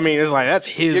 Yeah. Well, I mean, it's like, that's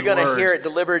his You're going to words. hear it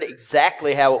delivered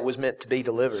exactly how it was meant to be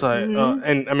delivered. So,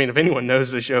 and I mean, if anyone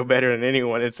knows the show better than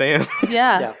anyone, it's him.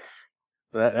 Yeah.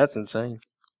 That's insane.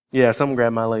 Yeah, if someone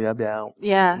grabbed my leg, I'd be out.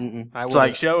 Yeah. It's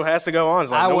like, show has to go on.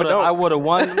 It's like, I would have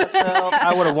won to myself.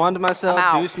 I would have won to myself,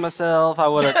 deuced myself. I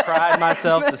would have cried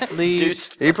myself to sleep.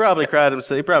 He probably cried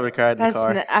himself. He probably cried in the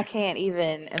car. I can't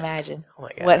even imagine Oh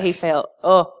my God. what he felt.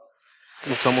 Oh.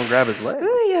 Will someone grab his leg?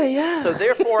 Yeah. So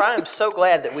therefore, I am so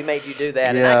glad that we made you do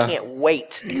that, and I can't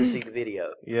wait to see the video.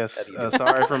 Yes.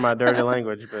 Sorry for my dirty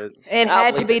language, but It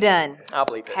had to be done. I'll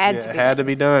believe it. Had it to be had done. to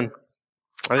be done.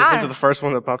 I just went to the first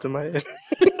one that popped in my head.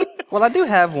 Well, I do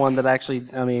have one that actually,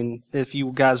 I mean, if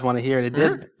you guys want to hear it, it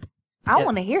did. I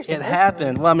want to hear something. It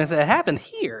happened. Well, I mean, it happened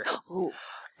here.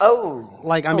 Oh.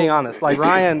 Like, I'm being honest. Like,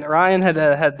 Ryan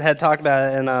had talked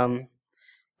about it, and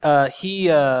he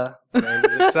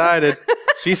Raina's excited.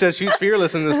 She says she's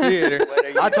fearless in this theater.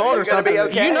 I told her something.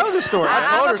 okay? You know the story.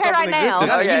 I told her okay something right now. existed.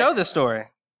 No, Okay. you know the story.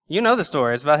 You know the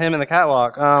story. It's about him in the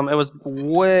catwalk.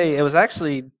 It was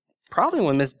actually probably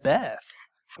when Miss Beth.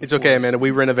 It's okay, Amanda.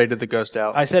 We renovated the ghost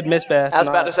out. I said Miss Beth. I was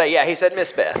about to say, yeah, he said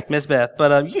Miss Beth. Miss Beth,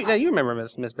 but you remember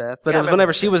Miss Beth, but Yeah, it was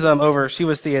whenever she was she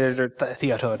was theater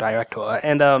director,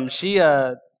 and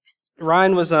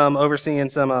Ryan was overseeing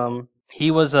some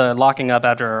he was locking up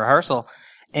after a rehearsal,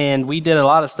 and we did a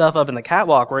lot of stuff up in the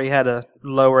catwalk where he had to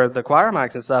lower the choir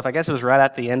mics and stuff. I guess it was right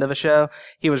at the end of a show.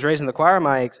 He was raising the choir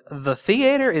mics. The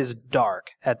theater is dark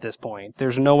at this point.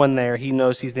 There's no one there. He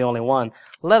knows he's the only one,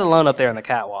 let alone up there in the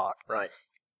catwalk. Right.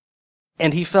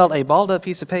 And he felt a balled up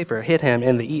piece of paper hit him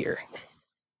in the ear.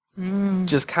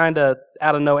 Just kind of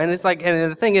out of nowhere. And it's like,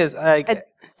 and the thing is, like,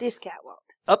 This catwalk.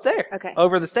 up there, Okay.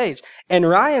 over the stage. And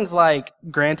Ryan's like,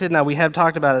 granted, now we have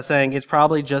talked about it saying it's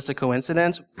probably just a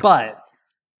coincidence, but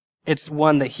it's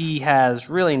one that he has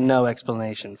really no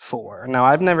explanation for. Now,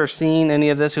 I've never seen any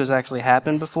of this who's actually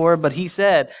happened before, but he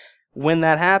said when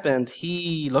that happened,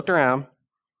 he looked around,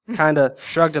 kind of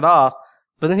shrugged it off,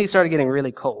 but then he started getting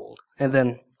really cold and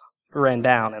then ran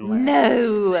down and left.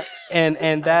 No.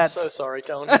 And that's So sorry,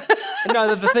 Tony.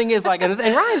 no. The thing is, like, and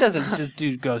Ryan doesn't just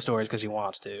do ghost stories because he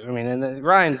wants to. I mean,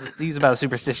 and he's about as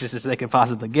superstitious as they can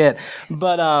possibly get.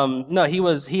 But no,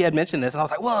 he had mentioned this, and I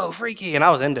was like, whoa, freaky, and I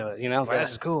was into it. You know, I was like,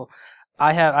 this is cool.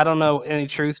 I don't know any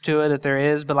truth to it if there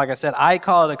is, but like I said, I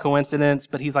call it a coincidence.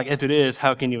 But he's like, if it is,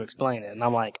 how can you explain it? And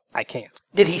I'm like, I can't.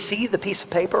 Did he see the piece of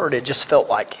paper, or did it just felt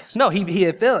like? No, he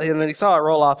had felt, and then he saw it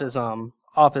roll off his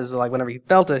like whenever he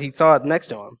felt it, he saw it next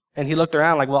to him, and he looked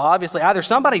around like, well, obviously either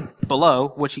somebody below,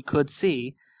 which he could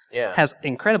see, has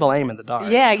incredible aim in the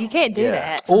dark, Yeah, you can't do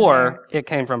that. or it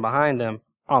came from behind him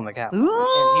on the couch, and he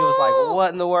was like,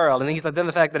 what in the world? And he's like, then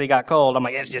the fact that he got cold, I'm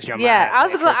like, it's just your mind. Yeah, I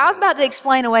was about to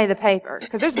explain away the paper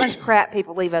because there's a bunch of crap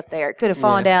people leave up there. It could have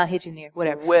fallen down, hit you near,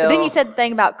 whatever. Well- but then you said the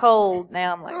thing about cold.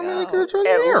 Now I'm like,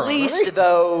 At least,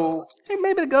 though, Hey,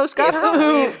 maybe the ghost got if home.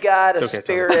 you've got a It's okay,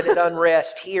 spirit at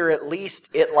unrest here, at least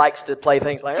it likes to play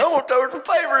things like, "Oh, throw some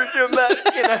favors, you know."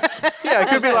 Yeah, it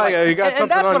could be like you got And something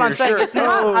that's on what your I'm saying. shirt. It's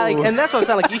not like, and that's what I'm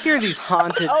saying. Like, you hear these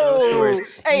haunted ghost stories.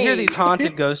 You hear these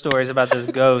haunted ghost stories about this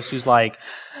ghost who's like,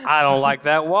 I don't like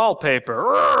that wallpaper.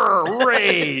 Rrr,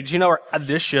 rage. You know, or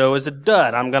this show is a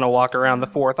dud. I'm going to walk around the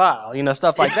fourth aisle. You know,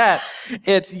 stuff like that.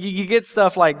 It's, you get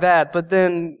stuff like that, but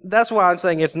then that's why I'm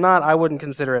saying it's not, I wouldn't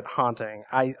consider it haunting.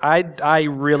 I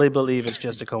really believe it's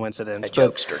just a coincidence. A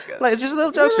jokester ghost. Like, it's just a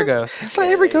little jokester ghost. It's like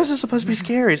every ghost is supposed to be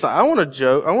scary. It's like, I want a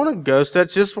joke. I want a ghost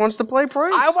that just wants to play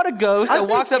pranks. I want a ghost that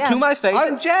walks up yeah. to my face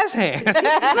and jazz hands.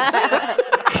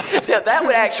 Yeah, that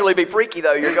would actually be freaky,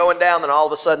 though. You're going down, and all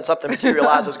of a sudden something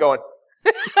materializes, going.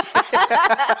 it'd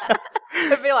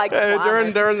be like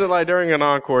during an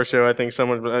encore show, I think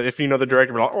someone, if you know the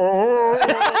director, will be like, oh,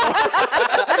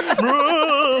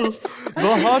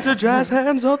 The haunted jazz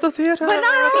hands of the theater. But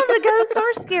not all of the ghosts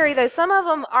are scary, though. Some of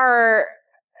them are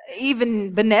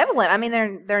even benevolent. I mean,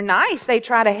 they're nice. They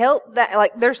try to help. That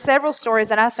like there's several stories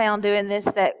that I found doing this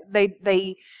that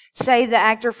they save the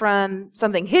actor from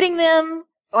something hitting them,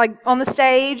 like on the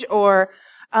stage, or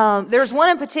there's one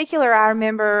in particular I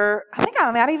remember. I think I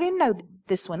might have even noted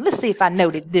this one. Let's see if I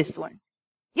noted this one.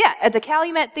 Yeah, at the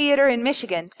Calumet Theater in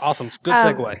Michigan. Awesome. Good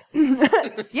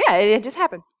segue. Yeah, it just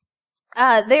happened.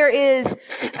 There is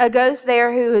a ghost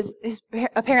there who is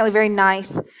apparently very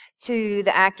nice to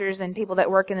the actors and people that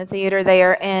work in the theater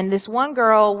there. And this one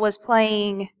girl was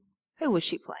playing, who was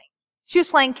she playing? She was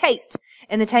playing Kate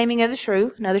in The Taming of the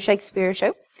Shrew, another Shakespeare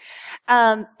show.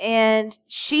 And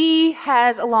she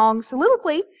has a long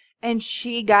soliloquy, and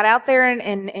she got out there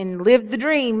and lived the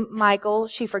dream, Michael.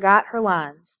 She forgot her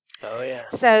lines. Oh, yeah.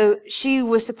 So she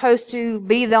was supposed to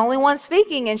be the only one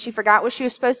speaking, and she forgot what she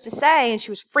was supposed to say, and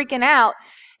she was freaking out.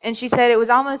 And she said it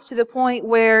was almost to the point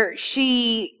where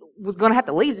she was going to have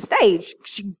to leave the stage.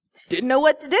 She didn't know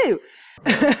what to do.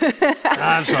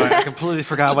 I'm sorry. I completely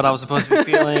forgot what I was supposed to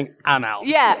be feeling. I'm out.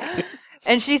 Yeah.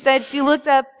 And she said she looked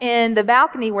up in the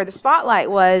balcony where the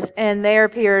spotlight was, and there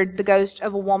appeared the ghost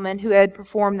of a woman who had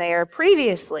performed there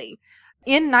previously.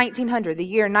 In 1900, the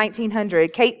year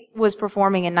 1900, Kate was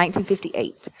performing in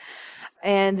 1958.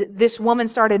 And this woman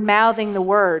started mouthing the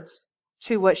words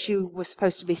to what she was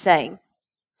supposed to be saying.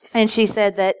 And she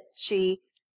said that she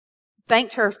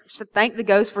thanked the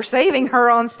ghost for saving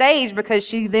her on stage, because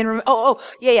she then,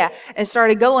 and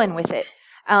started going with it.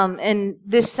 And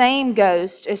this same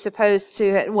ghost is supposed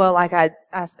to, well, like I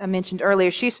mentioned earlier,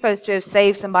 she's supposed to have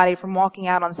saved somebody from walking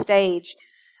out on stage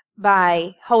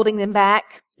by holding them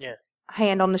back. Yeah.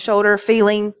 Hand on the shoulder,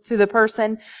 feeling to the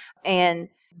person, and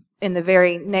in the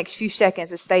very next few seconds,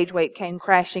 the stage weight came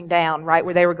crashing down right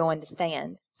where they were going to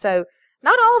stand. So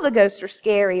not all of the ghosts are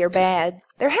scary or bad.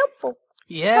 They're helpful.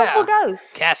 Yeah. Helpful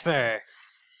ghosts. Casper.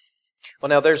 Well,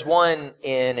 now there's one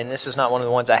and this is not one of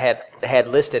the ones I had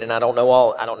listed, and I don't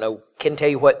know, couldn't tell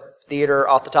you what theater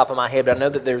off the top of my head, but I know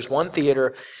that there's one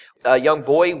theater, a young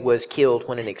boy was killed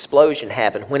when an explosion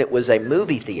happened, when it was a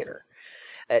movie theater.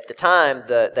 At the time,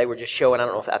 they were just showing, I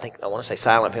want to say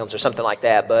silent films or something like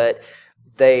that, but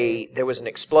there was an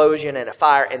explosion and a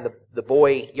fire, and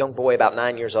the young boy, about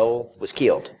 9 years old, was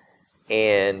killed.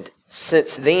 And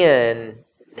since then,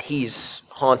 he's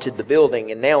haunted the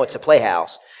building, and now it's a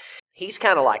playhouse. He's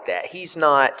kind of like that. He's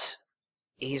not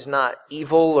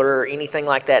evil or anything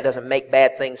like that, doesn't make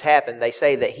bad things happen. They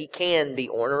say that he can be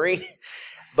ornery,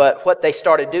 but what they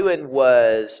started doing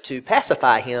was, to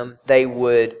pacify him, they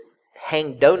would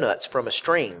hang donuts from a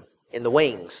string in the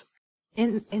wings.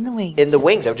 In the wings. In the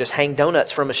wings. They would just hang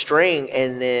donuts from a string,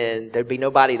 and then there'd be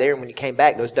nobody there. And when you came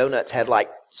back, those donuts had like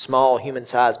small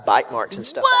human-sized bite marks and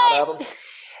stuff out of them.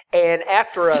 And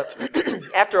after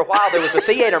a while, there was a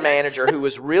theater manager who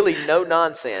was really no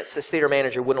nonsense. This theater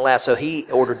manager wouldn't allow, so he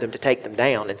ordered them to take them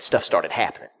down, and stuff started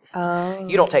happening. Oh.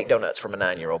 You don't take donuts from a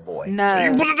 9-year-old boy.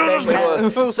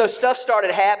 No. So stuff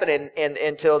started happening and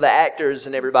until the actors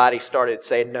and everybody started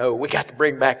saying, no, we got to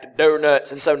bring back the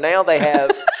donuts. And so now they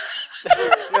have...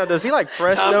 Now, does he like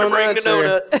fresh Time to bring the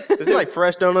donuts? donuts. Does he like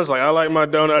fresh donuts? Like, I like my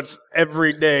donuts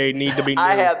every day, need to be new.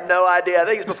 I have no idea. I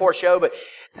think it's before show, but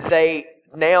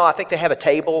I think they have a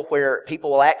table where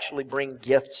people will actually bring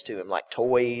gifts to him, like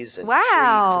toys and treats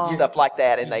and stuff like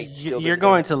that, and they still You're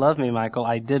going to love me, Michael.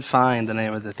 I did find the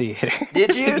name of the theater.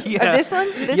 Did you? Yeah. This one?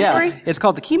 This story? It's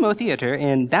called the Chemo Theater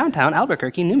in downtown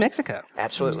Albuquerque, New Mexico.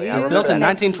 Absolutely. It was built in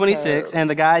 1926, and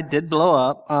the guy did blow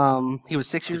up. He was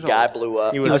 6 years old. The guy blew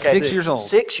up. He was 6 years old.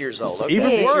 6 years old. Okay. Even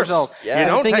 6 worse. years old. Yeah. You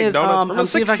don't The thing take is, donuts from a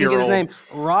let's see if I can get his 6-year-old. name.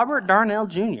 Robert Darnell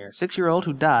Jr., 6-year-old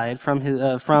who died from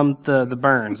the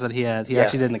burns that he had. He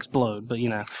actually didn't explode, but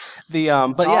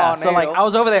so like I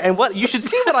was over there, and what you should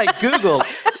see what I Googled.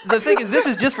 The thing is, this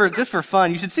is just for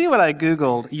fun. You should see what I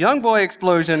Googled: young boy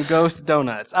explosion, ghost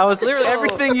donuts. I was literally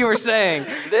everything you were saying.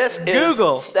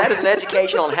 Google. That is an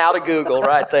education on how to Google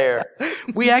right there.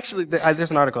 We actually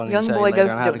there's an article on Young boy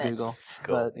ghost on how to donuts. Google.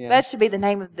 Cool. But, yeah. That should be the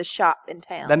name of the shop in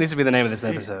town. That needs to be the name of this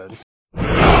episode.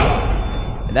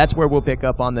 And that's where we'll pick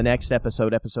up on the next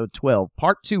episode, episode 12,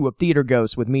 part 2 of Theater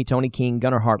Ghosts with me, Tony King,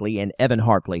 Gunnar Hartley, and Evan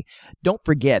Hartley. Don't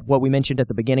forget what we mentioned at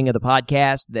the beginning of the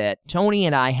podcast, that Tony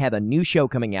and I have a new show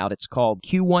coming out. It's called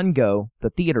Q1 Go, the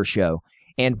theater show.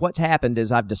 And what's happened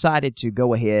is I've decided to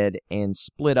go ahead and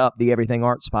split up the Everything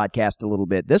Arts podcast a little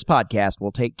bit. This podcast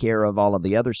will take care of all of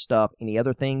the other stuff, any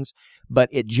other things, but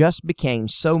it just became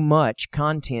so much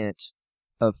content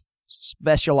of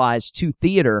specialized to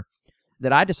theater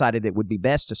that I decided it would be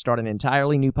best to start an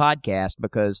entirely new podcast,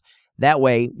 because that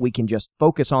way we can just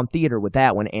focus on theater with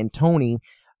that one. And Tony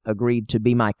agreed to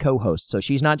be my co-host. So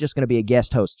she's not just going to be a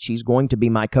guest host. She's going to be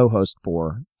my co-host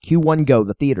for Q1 Go,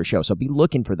 the theater show. So be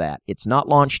looking for that. It's not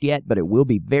launched yet, but it will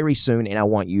be very soon. And I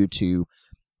want you to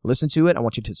listen to it. I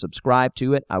want you to subscribe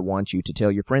to it. I want you to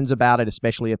tell your friends about it,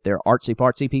 especially if they're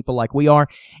artsy-fartsy people like we are,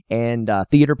 and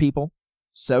theater people.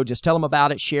 So just tell them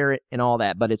about it, share it, and all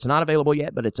that. But it's not available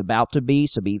yet, but it's about to be,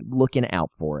 so be looking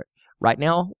out for it. Right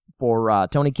now, for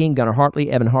Tony King, Gunnar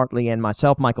Hartley, Evan Hartley, and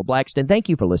myself, Michael Blackston, thank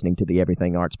you for listening to the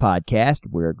Everything Arts Podcast.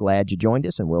 We're glad you joined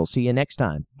us, and we'll see you next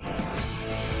time.